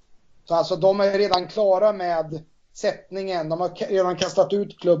 Så alltså de är redan klara med sättningen. De har redan kastat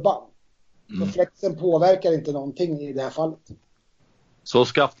ut klubban. Så flexen påverkar inte någonting i det här fallet. Så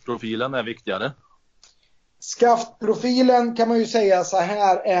skaftprofilen är viktigare? Skaftprofilen kan man ju säga så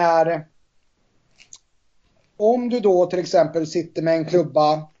här är om du då till exempel sitter med en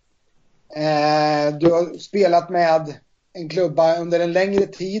klubba du har spelat med en klubba under en längre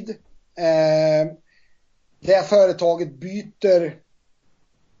tid det företaget byter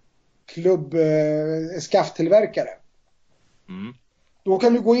skafttillverkare. Då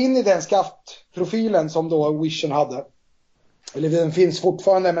kan du gå in i den skaftprofilen som då Vision hade. Eller den finns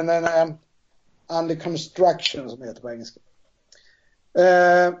fortfarande men den är under construction som det heter på engelska.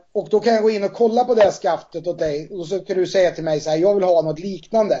 Och då kan jag gå in och kolla på det skaftet åt dig och så kan du säga till mig så här, jag vill ha något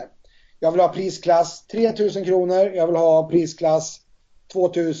liknande. Jag vill ha prisklass 3000 kronor, jag vill ha prisklass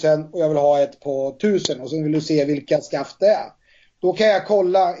 2000 och jag vill ha ett på 1000 och så vill du se vilka skaft det är. Då kan jag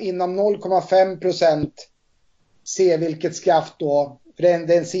kolla inom 0,5% se vilket skaft då, för det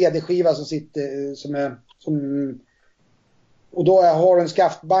är en CD-skiva som sitter och då har en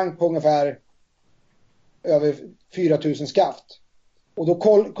skaftbank på ungefär över 4000 skaft. Och då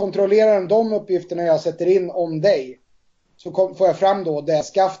kontrollerar de uppgifterna jag sätter in om dig. Så får jag fram då det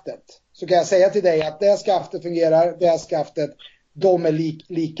skaftet. Så kan jag säga till dig att det skaftet fungerar, det skaftet, de är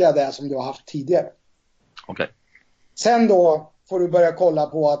lika det som du har haft tidigare. Okej. Sen då får du börja kolla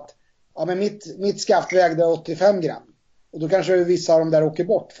på att ja, men mitt skaft vägde 85 gram. Och då kanske vissa av dem där åker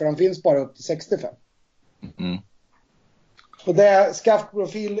bort för de finns bara upp till 65. Och det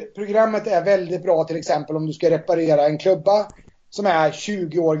skaftprofilprogrammet är väldigt bra till exempel om du ska reparera en klubba som är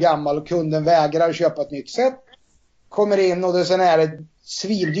 20 år gammal och kunden vägrar köpa ett nytt set. Kommer in och sen är det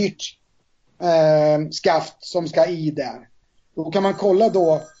svindyrt skaft som ska i där. Då kan man kolla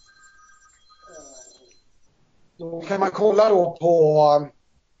då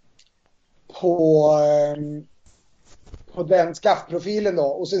på den skaftprofilen då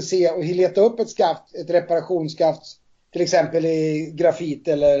och sen se och leta upp ett reparationsskaft till exempel i grafit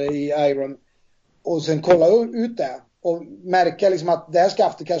eller i iron och sen kolla ut det och märka liksom att det här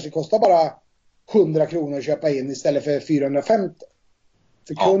skaftet kanske kostar bara 100 kronor att köpa in istället för 450.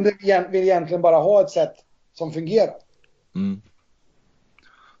 För kunden vill egentligen bara ha ett sätt som fungerar.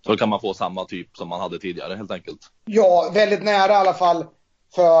 Så kan man få samma typ som man hade tidigare helt enkelt. Ja, väldigt nära i alla fall.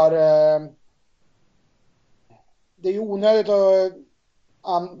 För det är ju onödigt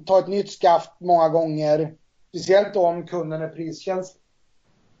att ta ett nytt skaft många gånger. Speciellt om kunden är priskänslig.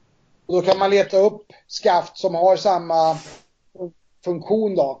 Och då kan man leta upp skaft som har samma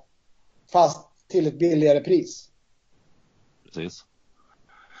funktion då. Fast till ett billigare pris. Precis.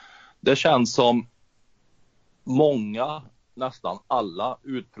 Det känns som många, nästan alla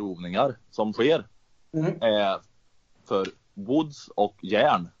utprovningar som sker är för woods och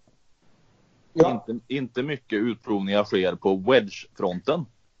järn. Ja. Inte mycket utprovningar sker på wedge-fronten.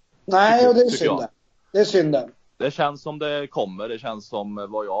 Nej, och det är synd. Det är synd. Det känns som det kommer. Det känns som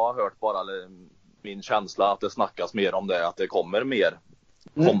vad jag har hört bara, eller min känsla att det snackas mer om det, att det kommer mer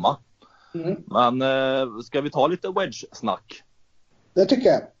komma. Men ska vi ta lite wedge-snack? Det tycker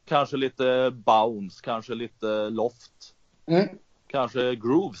jag. Kanske lite bounce, kanske lite loft. Kanske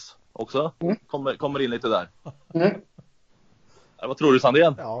grooves också. Kommer in lite där. Vad tror du,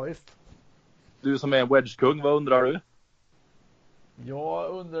 Sandén? Ja, visst. Du som är en wedge-kung, vad undrar du?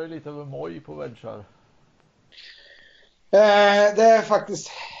 Jag undrar lite över moj på wedgar. Det är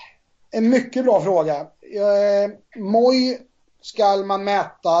faktiskt en mycket bra fråga. Moj ska man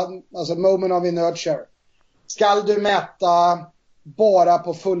mäta, alltså moment of inertia. Ska du mäta bara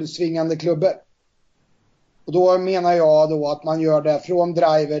på fullsvingande klubbor? Och då menar jag då att man gör det från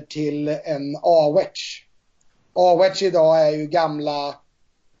driver till en A-wedge. A-wedge idag är ju gamla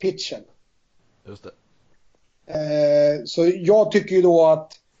pitchen. Just det. Så jag tycker ju då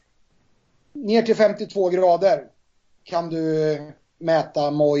att ner till 52 grader kan du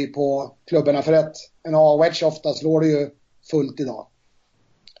mäta moj på klubborna för rätt. En A-wedge ofta slår du ju fullt idag.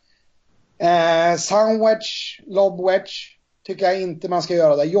 Soundwedge, lobwedge tycker jag inte man ska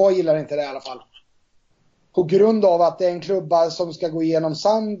göra det. Jag gillar inte det i alla fall. På grund av att det är en klubba som ska gå igenom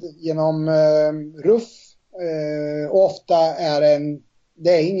sand, genom ruff. Och ofta är det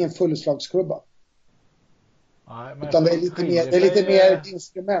är ingen fullslagsklubba. Nej, men utan det är lite mer ett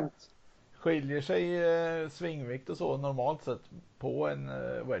instrument. Skiljer sig svingvikt och så normalt sett på en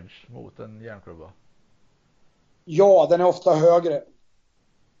wedge mot en järnklubba? Ja, den är ofta högre.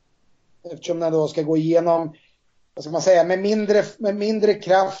 Eftersom den då ska gå igenom, vad ska man säga, med mindre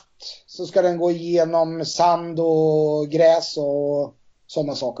kraft så ska den gå igenom sand och gräs och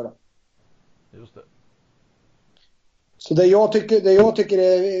sådana saker då. Just det. Så det jag tycker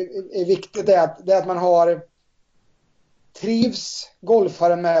är viktigt är att man har trivs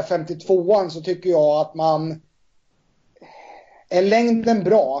golfaren med 52an, så tycker jag att man är längden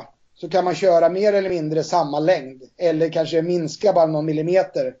bra så kan man köra mer eller mindre samma längd eller kanske minska bara någon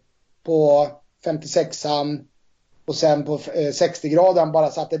millimeter på 56an och sen på 60-graden bara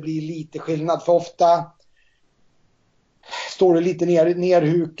så att det blir lite skillnad. För ofta står du lite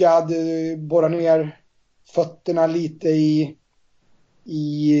nerhukad, borrar ner fötterna lite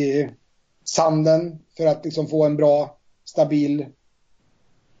i sanden för att liksom få en bra stabil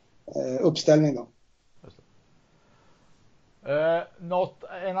uppställning då.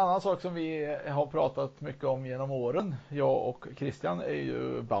 En annan sak som vi har pratat mycket om genom åren, jag och Christian, är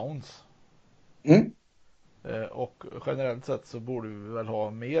ju bounce. Och generellt sett så borde vi väl ha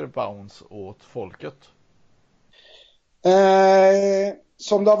mer bounce åt folket.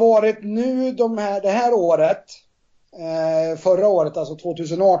 Som det har varit nu det här året, förra året alltså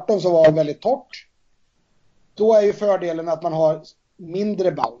 2018 så var det väldigt torrt. Då är ju fördelen att man har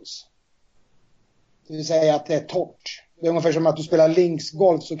mindre bounce. Det vill säga att det är torrt. Det är ungefär som att du spelar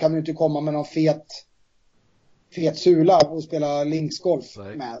linksgolf, så kan du inte komma med någon fet sula och spela linksgolf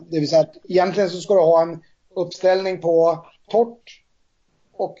med. Det vill säga att egentligen så ska du ha en uppställning på torrt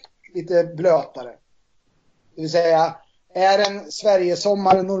och lite blötare. Det vill säga, är en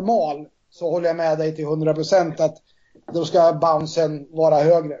Sverige-sommar normal så håller jag med dig till 100% att då ska bouncen vara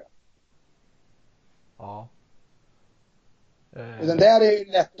högre. Ja. Och den där är ju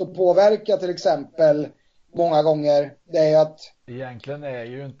lätt att påverka till exempel många gånger. Det är ju att egentligen är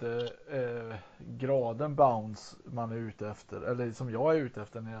ju inte graden bounce man är ute efter, eller som jag är ute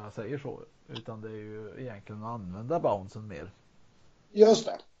efter när jag säger så, utan det är ju egentligen att använda bouncen mer. Just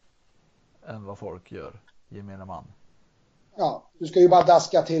det. Än vad folk gör, gemene man. Ja, du ska ju bara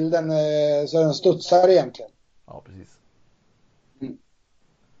daska till den så den studsar egentligen. Ja, precis.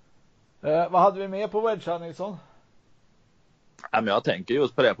 Vad hade vi med på wedge, Nilsson? Ja, men jag tänker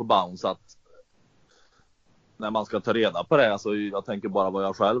just på det på bounce, att när man ska ta reda på det, så jag tänker bara vad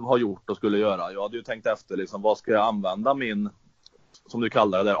jag själv har gjort och skulle göra. Jag hade ju tänkt efter liksom, vad ska jag använda min, som du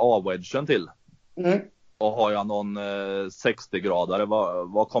kallar det där, A-wedgen till? Och har jag någon 60-gradare,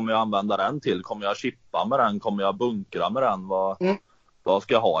 vad kommer jag använda den till? Kommer jag chippa med den? Kommer jag bunkra med den? Vad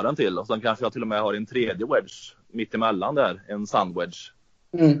ska jag ha den till? Och sen kanske jag till och med har en tredje wedge mitt emellan där, en sandwedge.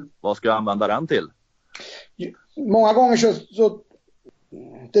 Vad ska jag använda den till? Många gånger så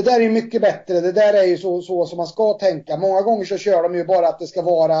det där är mycket bättre. Det där är ju så som man ska tänka. Många gånger så kör de ju bara att det ska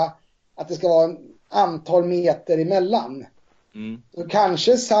vara en antal meter emellan. Så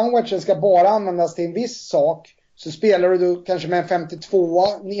kanske sandwichen ska bara användas till en viss sak. Så spelar du kanske med en 52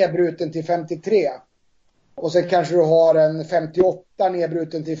 nedbruten till 53. Och sen kanske du har en 58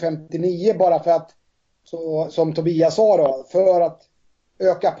 nedbruten till 59 bara för att, så, som Tobias sa då, för att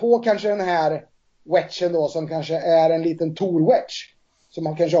öka på kanske den här wedgen då, som kanske är en liten tour wedge. Så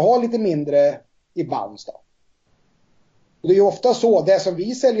man kanske har lite mindre i bounce då. Det är ju ofta så, det som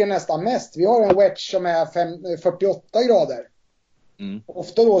vi säljer nästan mest, vi har en wedge som är 48 grader.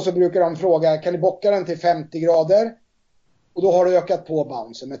 Ofta då så brukar de fråga, kan ni bocka den till 50 grader? Och då har du ökat på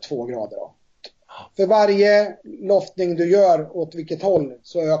bouncen med 2 grader då. För varje loftning du gör åt vilket håll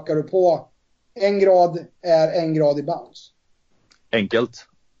så ökar du på 1 grad är 1 grad i bounce. Enkelt.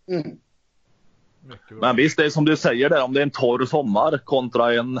 Men visst, det är som du säger där, om det är en torr sommar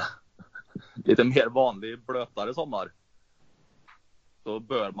kontra en lite mer vanlig blötare sommar, så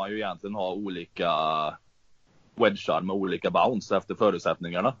bör man ju egentligen ha olika wedgar med olika bounce efter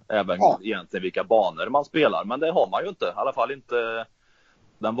förutsättningarna. Även egentligen vilka banor man spelar. Men det har man ju inte. I alla fall inte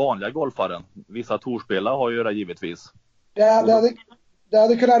den vanliga golfaren. Vissa torspelare har ju det givetvis. Det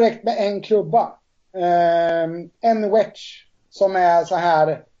hade kunnat räcka med en klubba. En wedge som är så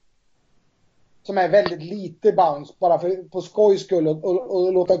här, som är väldigt lite bounce bara på skojs skull,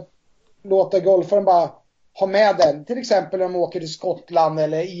 och låta golfaren bara ha med den. Till exempel om de åker till Skottland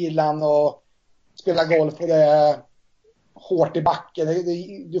eller Irland och spelar golf, och det är hårt i backen.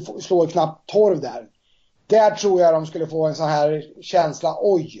 Du slår knappt torv där. Där tror jag de skulle få en sån här känsla.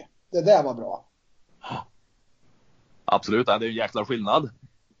 Oj, det där var bra. Absolut, det är en jäkla skillnad.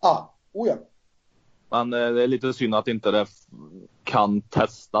 Ja, ja. Men det är lite synd att inte det kan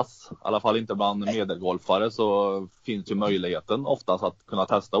testas. I alla fall inte bland medelgolfare, så finns ju möjligheten oftast att kunna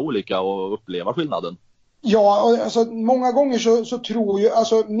testa olika och uppleva skillnaden. Ja, alltså många gånger så tror ju,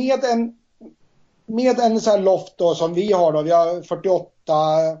 alltså med en sån här loft då som vi har då, vi har 48,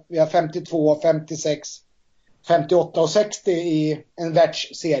 vi har 52, 56, 58 och 60 i en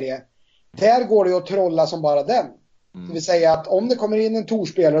världsserie. Där går det ju att trolla som bara den. Det vill säga att om det kommer in en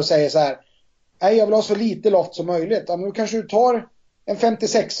torspelare och säger så här: nej, jag vill ha så lite loft som möjligt. Ja, men då kanske du tar en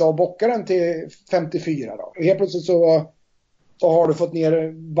 56 och bockar den till 54 då. Och helt plötsligt så har du fått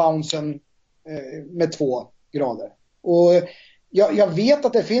ner bouncen med 2 grader. Och jag vet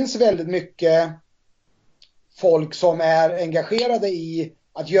att det finns väldigt mycket folk som är engagerade i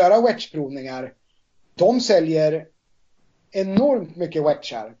att göra wedgeprovningar. De säljer enormt mycket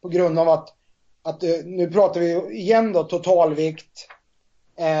wedgar på grund av att nu pratar vi igen då totalvikt.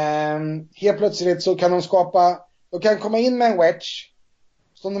 Helt plötsligt så kan de kan komma in med en wedge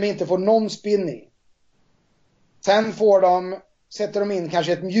som de inte får någon spin i. Sen sätter de in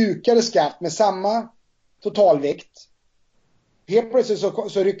kanske ett mjukare skaft med samma totalvikt. Helt plötsligt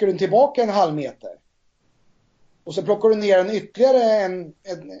så rycker du tillbaka en halv meter. Och så plockar du ner ytterligare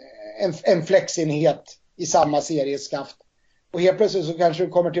en flexenhet i samma serieskaft. Och helt plötsligt så kanske du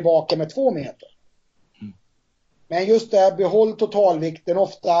kommer tillbaka med 2 meter. Men just det, behåll totalvikten.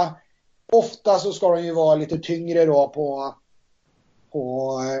 Ofta så ska den ju vara lite tyngre då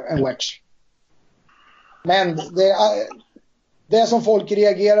på en wedge. Men det som folk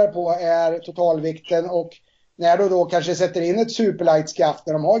reagerar på är totalvikten, och när du då kanske sätter in ett superlight-skaft,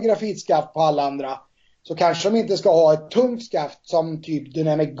 när de har grafitskaft på alla andra, så kanske de inte ska ha ett tungt skaft som typ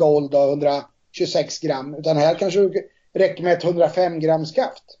Dynamic Gold då, 126 gram, utan här kanske det räcker med ett 105 gram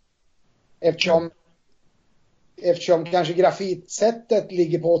skaft. Eftersom kanske grafitsättet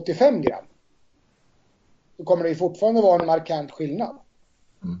ligger på 85 gram. Så kommer det ju fortfarande vara en markant skillnad.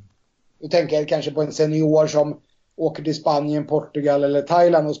 Då tänker jag kanske på en senior som åker till Spanien, Portugal eller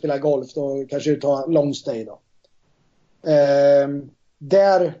Thailand och spelar golf. Då kanske du tar long stay då.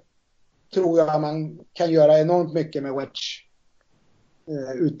 Där tror jag man kan göra enormt mycket med wedge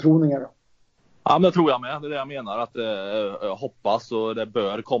utprovningar då. Ja, men det tror jag med. Det är det jag menar, att jag hoppas och det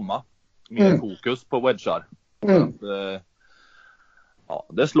bör komma mer fokus på wedgar. Ja,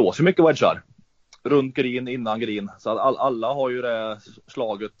 det slås ju mycket wedgar runt green, innan green, så att alla har ju det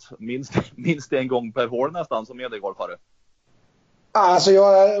slaget minst en gång per hål nästan som medelgolfare. Alltså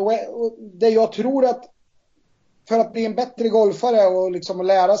jag tror att för att bli en bättre golfare och liksom att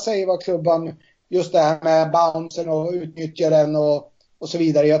lära sig vad klubban, just det här med bouncen och utnyttja den och så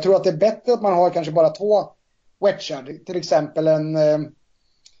vidare. Jag tror att det är bättre att man har kanske bara 2 wedgar, till exempel en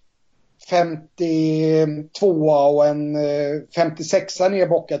 52 och en 56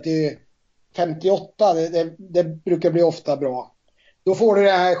 nerbockat till 58. Det brukar bli ofta bra. Då får du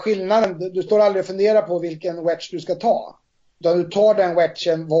den här skillnaden. Du står aldrig och funderar på vilken wedge du ska ta. Utan du tar den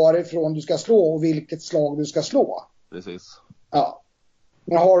wedgen varifrån du ska slå och vilket slag du ska slå. Precis. Ja.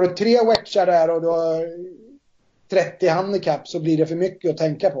 Men har du 3 wedgar där och du har 30 handikapp, så blir det för mycket att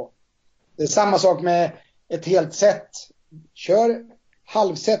tänka på. Det är samma sak med ett helt set. Kör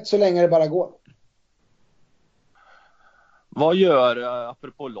halvset så länge det bara går. Vad gör,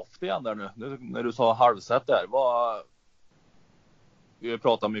 apropå loft igen där nu när du sa halvset där, vi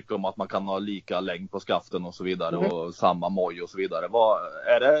pratar mycket om att man kan ha lika längd på skaften och så vidare och samma moj och så vidare.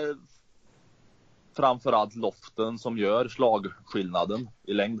 Är det framförallt loften som gör slagskillnaden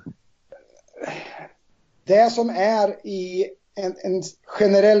i längd? Det som är i en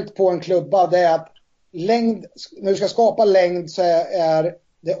generellt på en klubba, det är att längd, när du ska skapa längd så är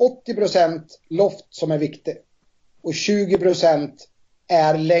det 80% loft som är viktigt. Och 20%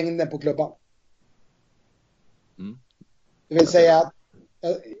 är längden på klubban. Det vill säga att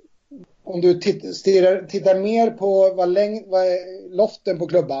om du tittar mer på vad loften på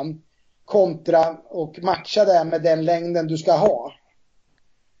klubban kontra och matcha det med den längden du ska ha,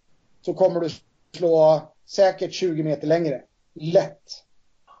 så kommer du slå säkert 20 meter längre. Lätt.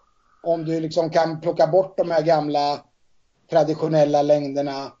 Om du liksom kan plocka bort de här gamla traditionella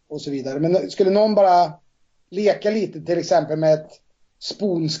längderna och så vidare. Men skulle någon bara leka lite till exempel med ett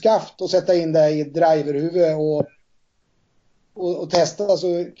sponskaft och sätta in det i ett driverhuvud och testa,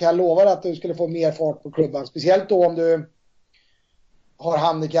 så kan jag lova dig att du skulle få mer fart på klubban. Speciellt då om du har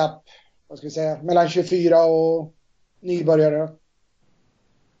handikapp, vad ska vi säga, mellan 24 och nybörjare.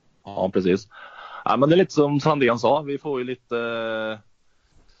 Ja, precis. Ja, men det är lite som Sandén sa. Vi får ju lite...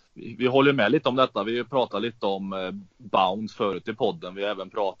 Vi håller med lite om detta. Vi pratat lite om bounce förut i podden. Vi har även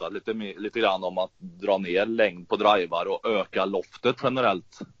pratat lite grann om att dra ner längd på drivar och öka loftet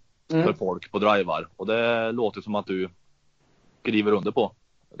generellt för folk på drivar. Och det låter som att du skriver under på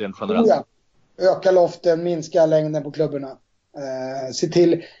rent generellt. Ja. Öka loften, minska längden på klubborna. Se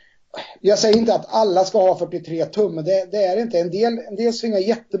till... Jag säger inte att alla ska ha 43 tum, men det är inte. En del svingar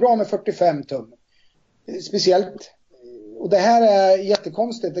jättebra med 45 tum. Speciellt. Och det här är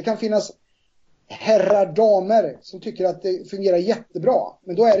jättekonstigt. Det kan finnas herrar, damer som tycker att det fungerar jättebra.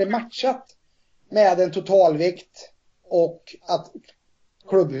 Men då är det matchat med en totalvikt och att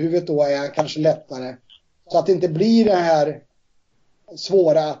klubbhuvudet då är kanske lättare. Så att det inte blir det här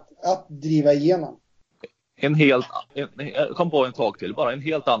svåra att driva igenom. Jag kom på en sak till. Bara en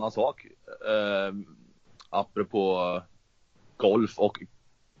helt annan sak. Apropå golf och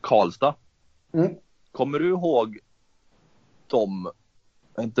Karlstad. Kommer du ihåg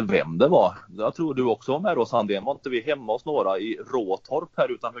inte vem det var. Jag tror du också var med då, Sandén. Var inte vi hemma hos några i Råtorp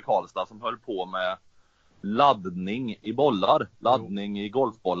här utanför Karlstad som höll på med laddning i bollar? Laddning i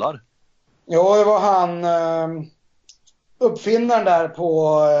golfbollar. Jo, det var han uppfinnaren där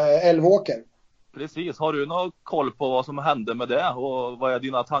på Älvåker. Precis. Har du någon koll på vad som hände med det? Och vad är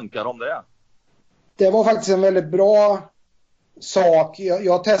dina tankar om det? Det var faktiskt en väldigt bra sak.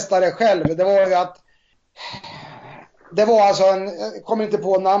 Jag testade själv. Det var ju att det var alltså jag kommer inte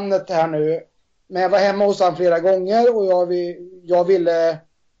på namnet här nu, men jag var hemma hos han flera gånger och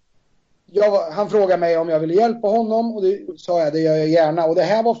han frågade mig om jag ville hjälpa honom och det sa jag, det gör jag gärna. Och det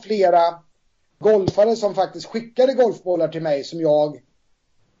här var flera golfare som faktiskt skickade golfbollar till mig som jag,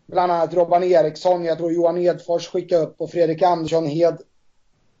 bland annat Robban Eriksson, jag tror Johan Edfors skickade upp och Fredrik Andersson Hed.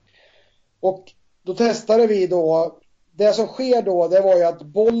 Och då testade vi då, det som sker då, det var ju att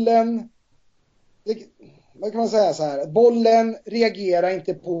bollen, vad kan man säga så här, bollen reagerar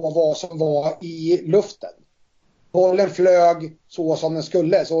inte på vad som var i luften. Bollen flög så som den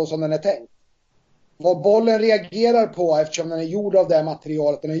skulle, så som den är tänkt. Vad bollen reagerar på, eftersom den är gjord av det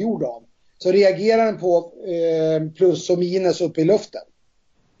materialet den är gjord av, så reagerar den på plus och minus upp i luften.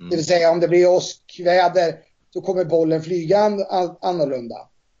 Det vill säga om det blir åskväder så kommer bollen flyga annorlunda.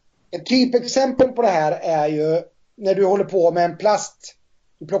 Ett typexempel på det här är ju när du håller på med en plast.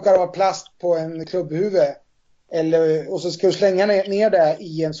 Du plockar av plast på en klubbhuvud och så ska du slänga ner det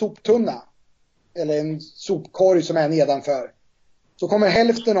i en soptunna eller en sopkorg som är nedanför. Så kommer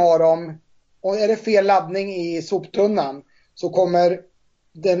hälften av dem, och är det fel laddning i soptunnan så kommer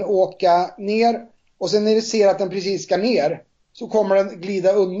den åka ner, och sen när du ser att den precis ska ner så kommer den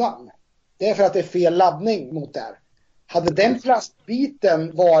glida undan. Det är för att det är fel laddning mot där. Hade den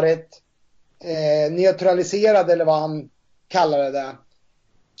plastbiten varit neutraliserad eller vad han kallade det,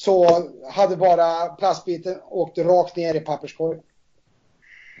 så hade bara plastbiten åkt rakt ner i papperskorgen.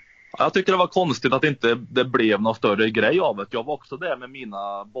 Jag tycker det var konstigt att inte det blev någon större grej av det. Jag var också där med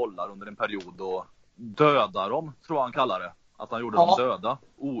mina bollar under en period och döda dem, tror han kallar det. Att han gjorde dem döda,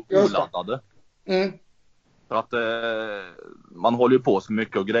 oladdade. För att man håller ju på så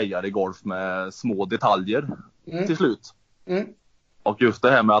mycket och grejer i golf med små detaljer till slut. Och just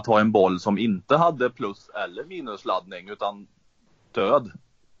det här med att ha en boll som inte hade plus- eller minusladdning utan död,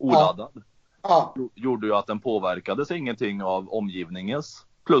 oladdad, gjorde ju att den påverkades ingenting av omgivningens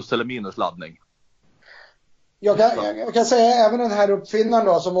plus- eller minusladdning. Jag kan säga även den här uppfinnaren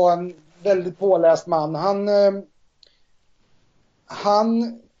då, som var en väldigt påläst man,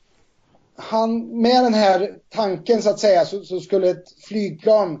 han med den här tanken så att säga så skulle ett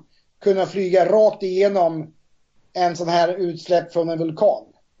flygplan kunna flyga rakt igenom en sån här utsläpp från en vulkan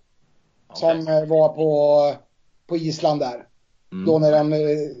som var på Island där. Då när de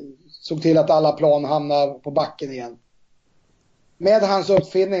såg till att alla plan hamnade på backen igen. Med hans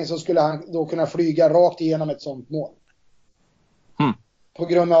uppfinning så skulle han då kunna flyga rakt igenom ett sånt mål. På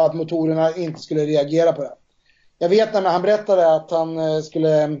grund av att motorerna inte skulle reagera på det. Jag vet när han berättade att han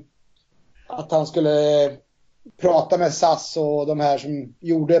skulle prata med SAS och de här som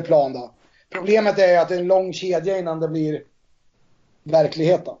gjorde plan då. Problemet är att det är en lång kedja innan det blir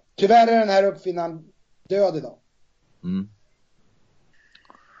verklighet då. Tyvärr är den här uppfinnaren död idag.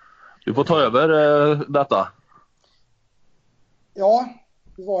 Du får ta över detta. Ja,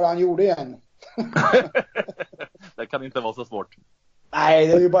 det var det han gjorde igen. Det kan inte vara så svårt. Nej,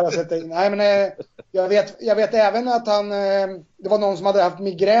 det är ju bara att sätta in. Nej, men jag vet även att det var någon som hade haft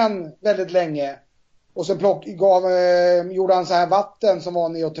migrän väldigt länge. Och så gjorde han så här vatten som var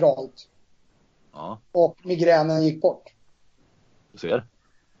neutralt. Ja. Och migränen gick bort. Du ser.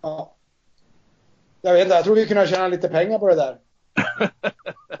 Ja. Jag vet inte, jag tror vi kunde tjäna lite pengar på det där.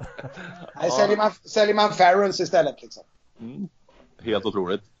 Nej, säljer man Farrells istället liksom. Helt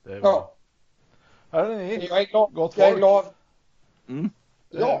otroligt. Ja. Hörrni, Jag är glad. gott Jag är folk. glad.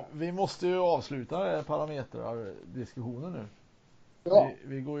 Ja. Vi måste ju avsluta parametrar-diskussionen nu. Ja.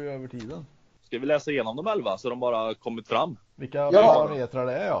 Vi går ju över tiden. Ska vi läsa igenom de 11 så de bara kommit fram? Vilka parametrar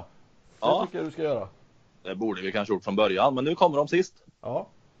det är, ja. Det tycker jag du ska göra. Det borde vi kanske gjort från början, men nu kommer de sist. Ja.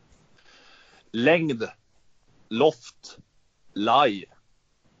 Längd, loft, lie.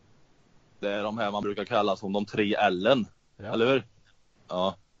 Det är de här man brukar kalla som de 3 L'en. Ja. Eller hur?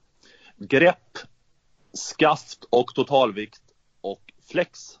 Ja. Grepp, skaft och totalvikt och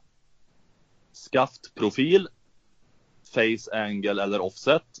flex. Skaftprofil, face angle eller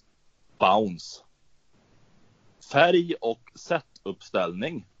offset, bounce. Färg och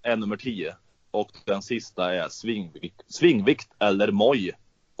setuppställning är nummer 10. Och den sista är svingvikt eller moj.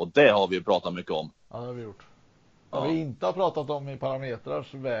 Och det har vi pratat mycket om. Ja, det har vi gjort. Vad vi inte har pratat om i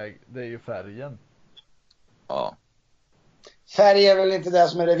parametrars väg, det är ju färgen. Ja. Färg är väl inte det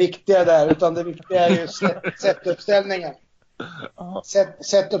som är det viktiga där, utan det viktiga är ju setuppställningen.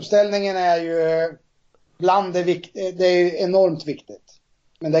 Setuppställningen är ju bland det viktiga, det är ju enormt viktigt.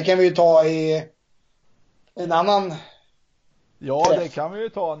 Men det kan vi ju ta i en annan. Ja, det kan vi ju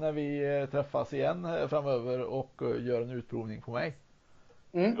ta när vi träffas igen framöver och gör en utprovning på mig.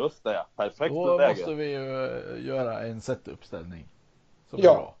 Just det, perfekt. Då läge. måste vi ju göra en setuppställning som är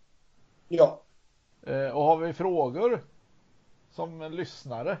Ja. bra. Ja. Och har vi frågor som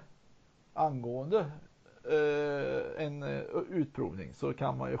lyssnare angående en utprovning så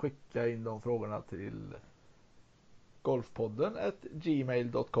kan man ju skicka in de frågorna till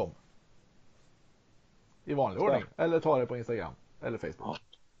golfpodden@gmail.com i vanlig ordning. Eller ta det på Instagram eller Facebook. Ja.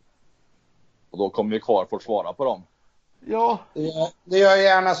 Och då kommer vi kvar för att svara på dem. Ja. Det gör jag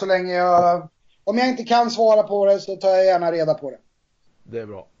gärna så länge om jag inte kan svara på det så tar jag gärna reda på det. Det är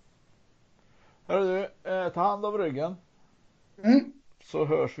bra. Hörru du, ta hand om ryggen. Så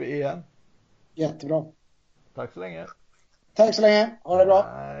hörs vi igen. Jättebra. Tack så länge. Tack så länge. Ha det bra.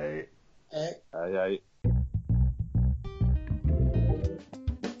 Hej. Hej. Hej, hej.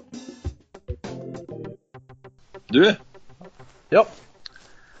 Du? Ja.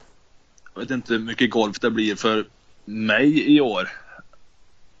 Jag vet inte hur mycket golf det blir för mig i år.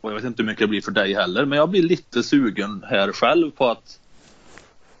 Och jag vet inte hur mycket det blir för dig heller. Men jag blir lite sugen här själv på att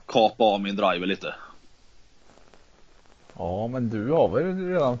kapa av min driver lite. Ja, men du har väl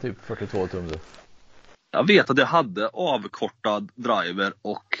redan typ 42 tum du? Jag vet att jag hade avkortad driver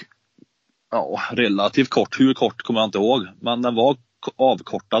och relativt kort. Hur kort kommer jag inte ihåg. Men den var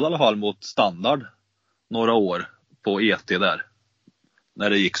avkortad i alla fall mot standard några år på ET där. När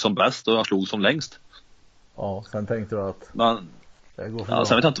det gick som bäst och jag slog som längst. Ja, sen tänkte du att men, det går för ja,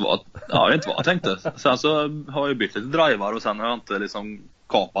 sen vet jag inte vad. Ja, jag vet inte vad jag tänkte. Sen så har jag bytt lite drivar och sen har jag inte liksom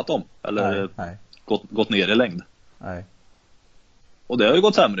kapat dem. Eller nej. Gått ner i längd. Nej. Och det har ju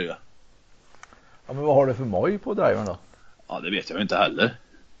gått sämre ju. Ja, men vad har du för moj på drivern då? Ja, det vet jag ju inte heller.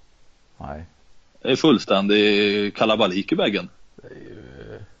 Nej. Det är fullständig kalabalik i väggen.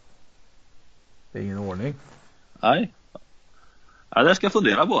 Det är ingen ordning. Nej. Ja, det ska jag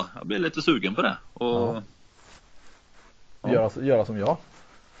fundera på. Jag blir lite sugen på det. Och Göra som jag.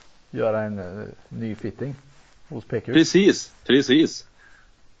 Göra en ny fitting hos PQ. Precis.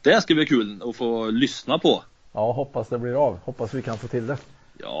 Det ska bli kul att få lyssna på. Ja, hoppas det blir av. Hoppas vi kan få till det.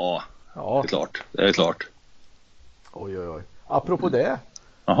 Ja. Det är klart. Oj. Apropå det.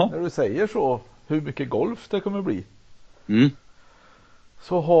 Aha. När du säger så, hur mycket golf det kommer bli.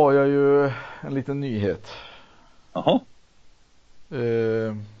 Så har jag ju en liten nyhet. Jaha.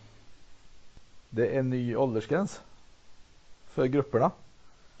 Det är en ny åldersgräns för grupperna.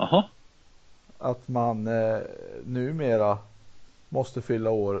 Jaha. Att man numera måste fylla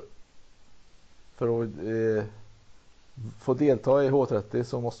år för att få delta i H30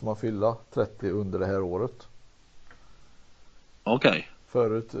 så måste man fylla 30 under det här året. Okej.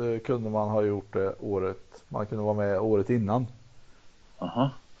 Förut kunde man ha gjort det man kunde vara med året innan. Aha.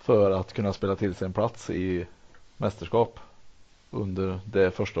 För att kunna spela till sig en plats i mästerskap under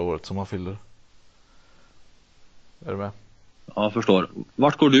det första året som man fyller. Är du med? Ja, jag förstår.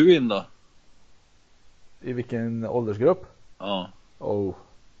 Vart går du in då? I vilken åldersgrupp? Ja.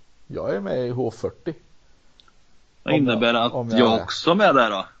 Jag är med i H40. Vad innebär att jag också är med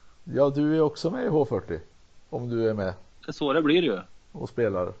där då? Ja, du är också med i H40. Om du är med. Det är så det blir ju. Och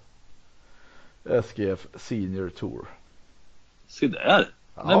spelar SGF Senior Tour. Se där.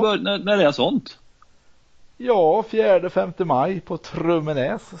 Ja. När det är sånt? Ja, 4-5 maj på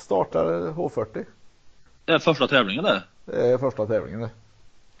Trummenäs startar H40. Det är första tävlingen där? Det är första tävlingen.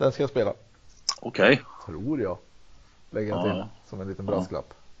 Den ska jag spela. Okej. Tror jag. Lägga till som en liten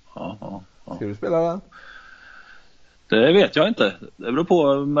brasklapp. Ja. Ska du spela den? Det vet jag inte. Det beror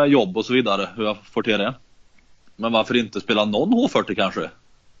på med jobb och så vidare hur jag får till det. Men varför inte spela någon H40 kanske?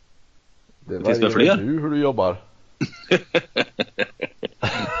 Det finns väl fler? Du hur du jobbar.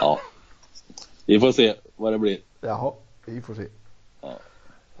 Ja. Vi får se vad det blir. Jaha, vi får se. Ja.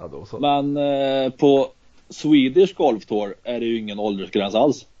 Ja, då så. Men på Swedish Golf Tour är det ju ingen åldersgräns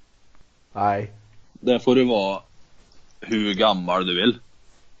alls. Nej. Där får du vara hur gammal du vill.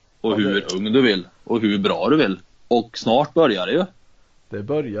 Och hur ung du vill. Och hur bra du vill. Och snart börjar det ju. Det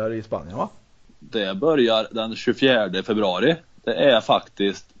börjar i Spanien, va? Det börjar den 24 februari. Det är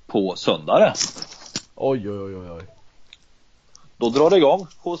faktiskt på söndag det. Oj. Då drar det igång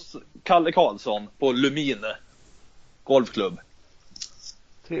hos Kalle Karlsson på Lumine Golfklubb.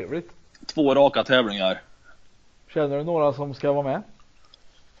 Trevligt. 2 raka tävlingar. Känner du några som ska vara med?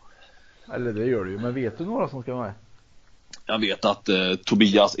 Eller det gör du ju, men vet du några som ska vara med? Jag vet att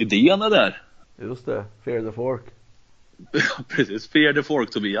Tobias Idén är där. Just det, Fear the Fork. Precis, Fear the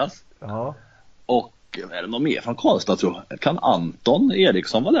Fork Tobias. Ja. Och är det någon mer från Karlstad tror jag? Kan Anton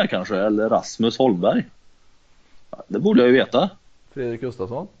Eriksson vara där kanske? Eller Rasmus Holmberg? Det borde jag ju veta. Fredrik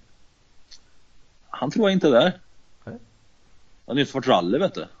Gustafsson? Han tror jag inte är där. Nej. Han är inte fått rally,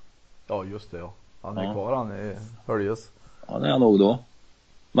 vet du. Ja, just det, ja. Han är kvar, han är Höljes. Ja, det är han nog då.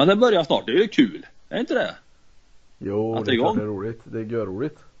 Men det börjar snart, det är ju kul. Är inte det? Jo, det är klart det är roligt. Det är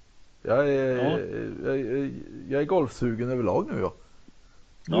görroligt. Jag är golfsugen överlag nu, ja.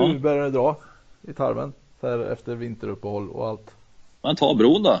 Nu börjar det dra i tarmen här efter vinteruppehåll och allt. Men ta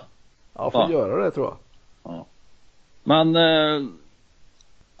bron då. Ja, får göra det tror jag. Ja. Men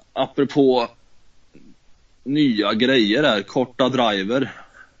apropå nya grejer här, korta driver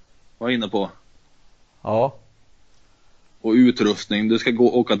var jag inne på. Ja. Och utrustning, du ska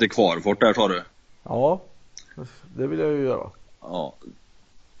åka till Kvarfort där, sa du. Ja, det vill jag ju göra. Ja.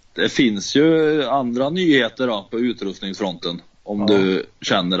 Det finns ju andra nyheter då på utrustningsfronten. Om du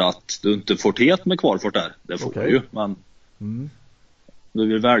känner att du inte får het med Kvarfort där. Det får du ju, men du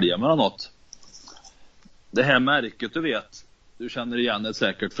vill välja mellan något. Det här märket du vet, du känner igen det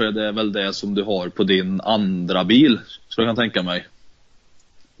säkert, för det är väl det som du har på din andra bil, så jag kan tänka mig.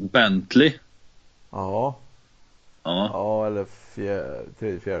 Bentley. Ja. Ja. Ja, eller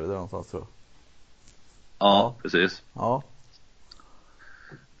tredje, fjärde där någonstans tror jag. Ja, precis. Ja.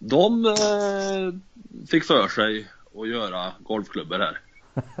 De fick för sig att göra golfklubbar här.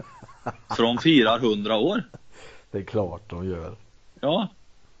 För de firar 100 år. Det är klart de gör. Ja.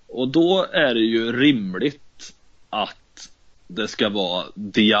 Och då är det ju rimligt att det ska vara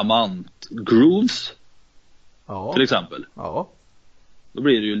diamant grooves. Ja. Till exempel. Ja. Då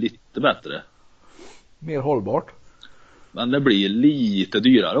blir det ju lite bättre. Mer hållbart. Men det blir lite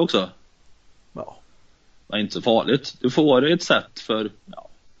dyrare också. Ja. Men inte så farligt. Du får ett set för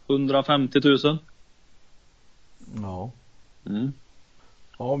 150 000. Ja. Mm.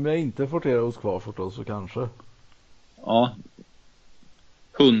 Ja, om jag inte får till det hos Kvarfort då, så kanske. Ja.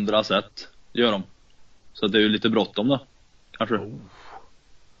 100 set gör de. Så det är ju lite bråttom då. Kanske.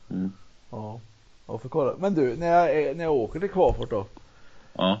 Mm. Ja. Jag får kolla. Men du, när jag åker till Kvarfort då.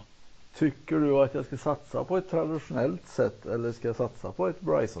 Ja. Tycker du att jag ska satsa på ett traditionellt sätt eller ska jag satsa på ett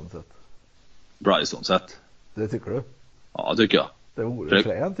Bryson-sätt? Bryson-sätt. Det tycker du? Ja, tycker jag. Det vore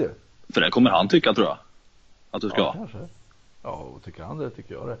fränt ju. För det kommer han tycka, tror jag. Att du ska. Ja, kanske. Ja, och tycker han det,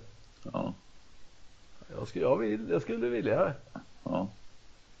 tycker jag det. Ja. Jag skulle vilja det. Ja.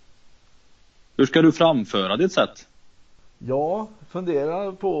 Hur ska du framföra ditt sätt? Jag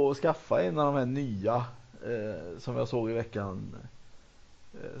funderar på att skaffa en av de här nya som jag såg i veckan.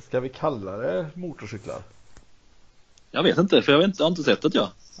 Ska vi kalla det motorcyklar? Jag vet inte, för jag har inte sett det.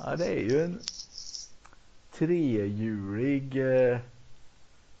 Ja, det är ju en trehjulig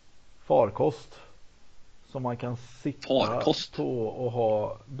farkost som man kan sitta på och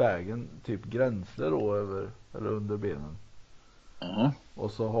ha vägen typ gränsle då över eller under benen.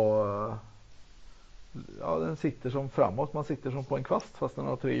 Och så ha den sitter som framåt, man sitter som på en kvast fast den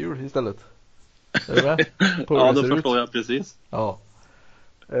har tre hjul istället. Är det med? Ja, det förstår jag precis. Ja.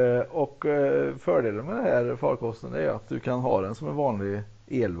 Och fördelen med den här farkosten är att du kan ha den som en vanlig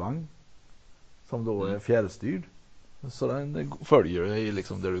elvagn som då är fjärrstyrd. Så den följer dig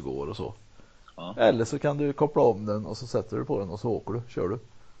liksom där du går och så. Ja. Eller så kan du koppla om den och så sätter du på den och så åker du, kör du.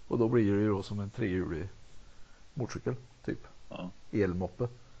 Och då blir det ju då som en trehjulig motorcykel typ. Ja. Elmoppe.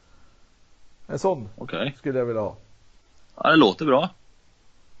 En sån skulle jag vilja ha. Ja, det låter bra.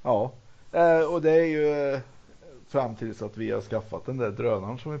 Ja. Och det är ju fram tills att vi har skaffat den där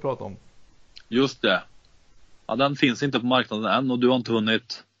drönaren som vi pratade om. Just det. Ja, den finns inte på marknaden än och du har inte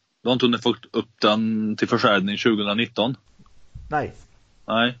hunnit få upp den till försäljning 2019. Nej.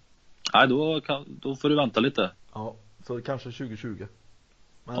 Nej, då får du vänta lite. Ja, så kanske 2020.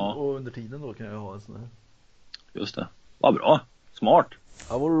 Men Ja. och under tiden då kan jag ha en sån här. Just det. Vad bra. Smart.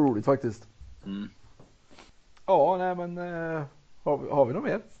 Ja, vad roligt faktiskt. Mm. Ja, nej men har vi något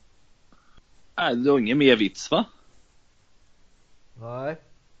mer? Nej, det var ingen mer vits, va? Nej.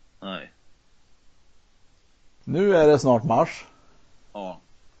 Nej. Nu är det snart mars. Ja.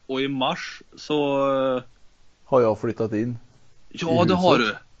 Och i mars så... Har jag flyttat in. Ja, det har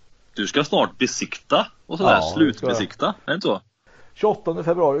du. Du ska snart besikta och sådär. Ja, slutbesikta. Är det inte så? 28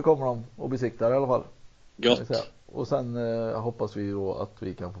 februari kommer de och besiktar i alla fall. Gött. Och sen hoppas vi då att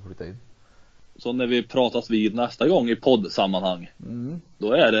vi kan få flytta in. Så när vi pratas vid nästa gång i poddsammanhang,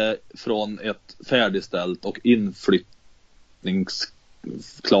 då är det från ett färdigställt och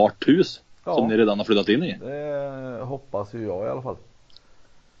inflyttningsklart hus som ni redan har flyttat in i. Det hoppas ju jag i alla fall.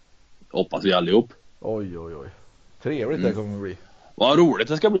 Hoppas vi allihop. Oj. Trevligt det kommer att bli. Vad roligt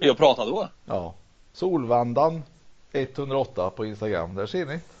det ska bli att prata då. Ja. Solvandan 108 på Instagram, där ser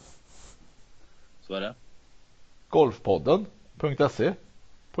ni. Så är det. Golfpodden.se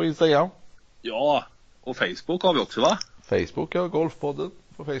på Instagram. Ja, och Facebook har vi också, va? Facebook, ja, Golfpodden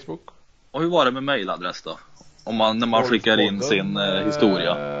på Facebook. Och hur var det med mailadress då? När man skickar in sin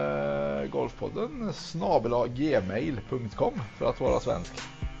historia. Golfpodden @gmail.com för att vara svensk.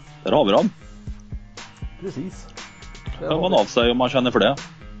 Där har vi dem. Precis. Hör man av sig om man känner för det.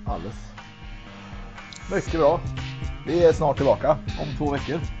 Alldeles. Mycket bra. Vi är snart tillbaka om 2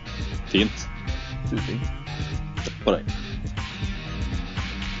 veckor. Fint. Superfint. På dig.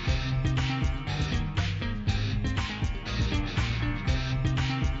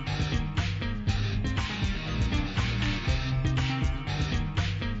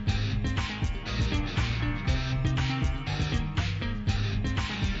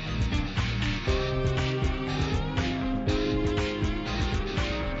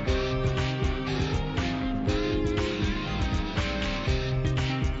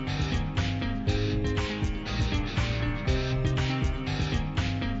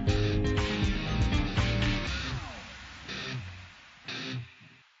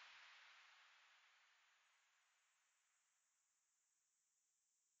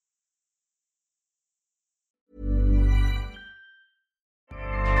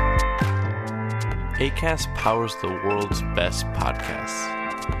 Acast powers the world's best podcasts.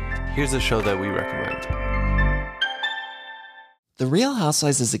 Here's a show that we recommend. The Real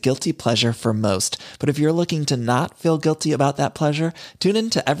Housewives is a guilty pleasure for most, but if you're looking to not feel guilty about that pleasure, tune in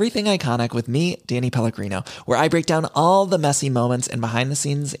to Everything Iconic with me, Danny Pellegrino, where I break down all the messy moments and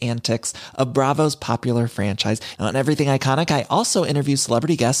behind-the-scenes antics of Bravo's popular franchise. And on Everything Iconic, I also interview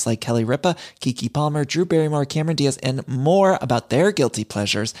celebrity guests like Kelly Ripa, Keke Palmer, Drew Barrymore, Cameron Diaz, and more about their guilty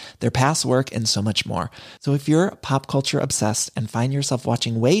pleasures, their past work, and so much more. So if you're pop culture obsessed and find yourself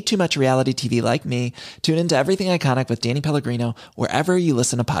watching way too much reality TV like me, tune into Everything Iconic with Danny Pellegrino, wherever you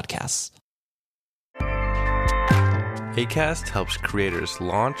listen to podcasts. Acast helps creators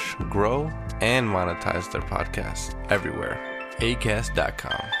launch, grow, and monetize their podcasts everywhere.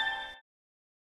 Acast.com.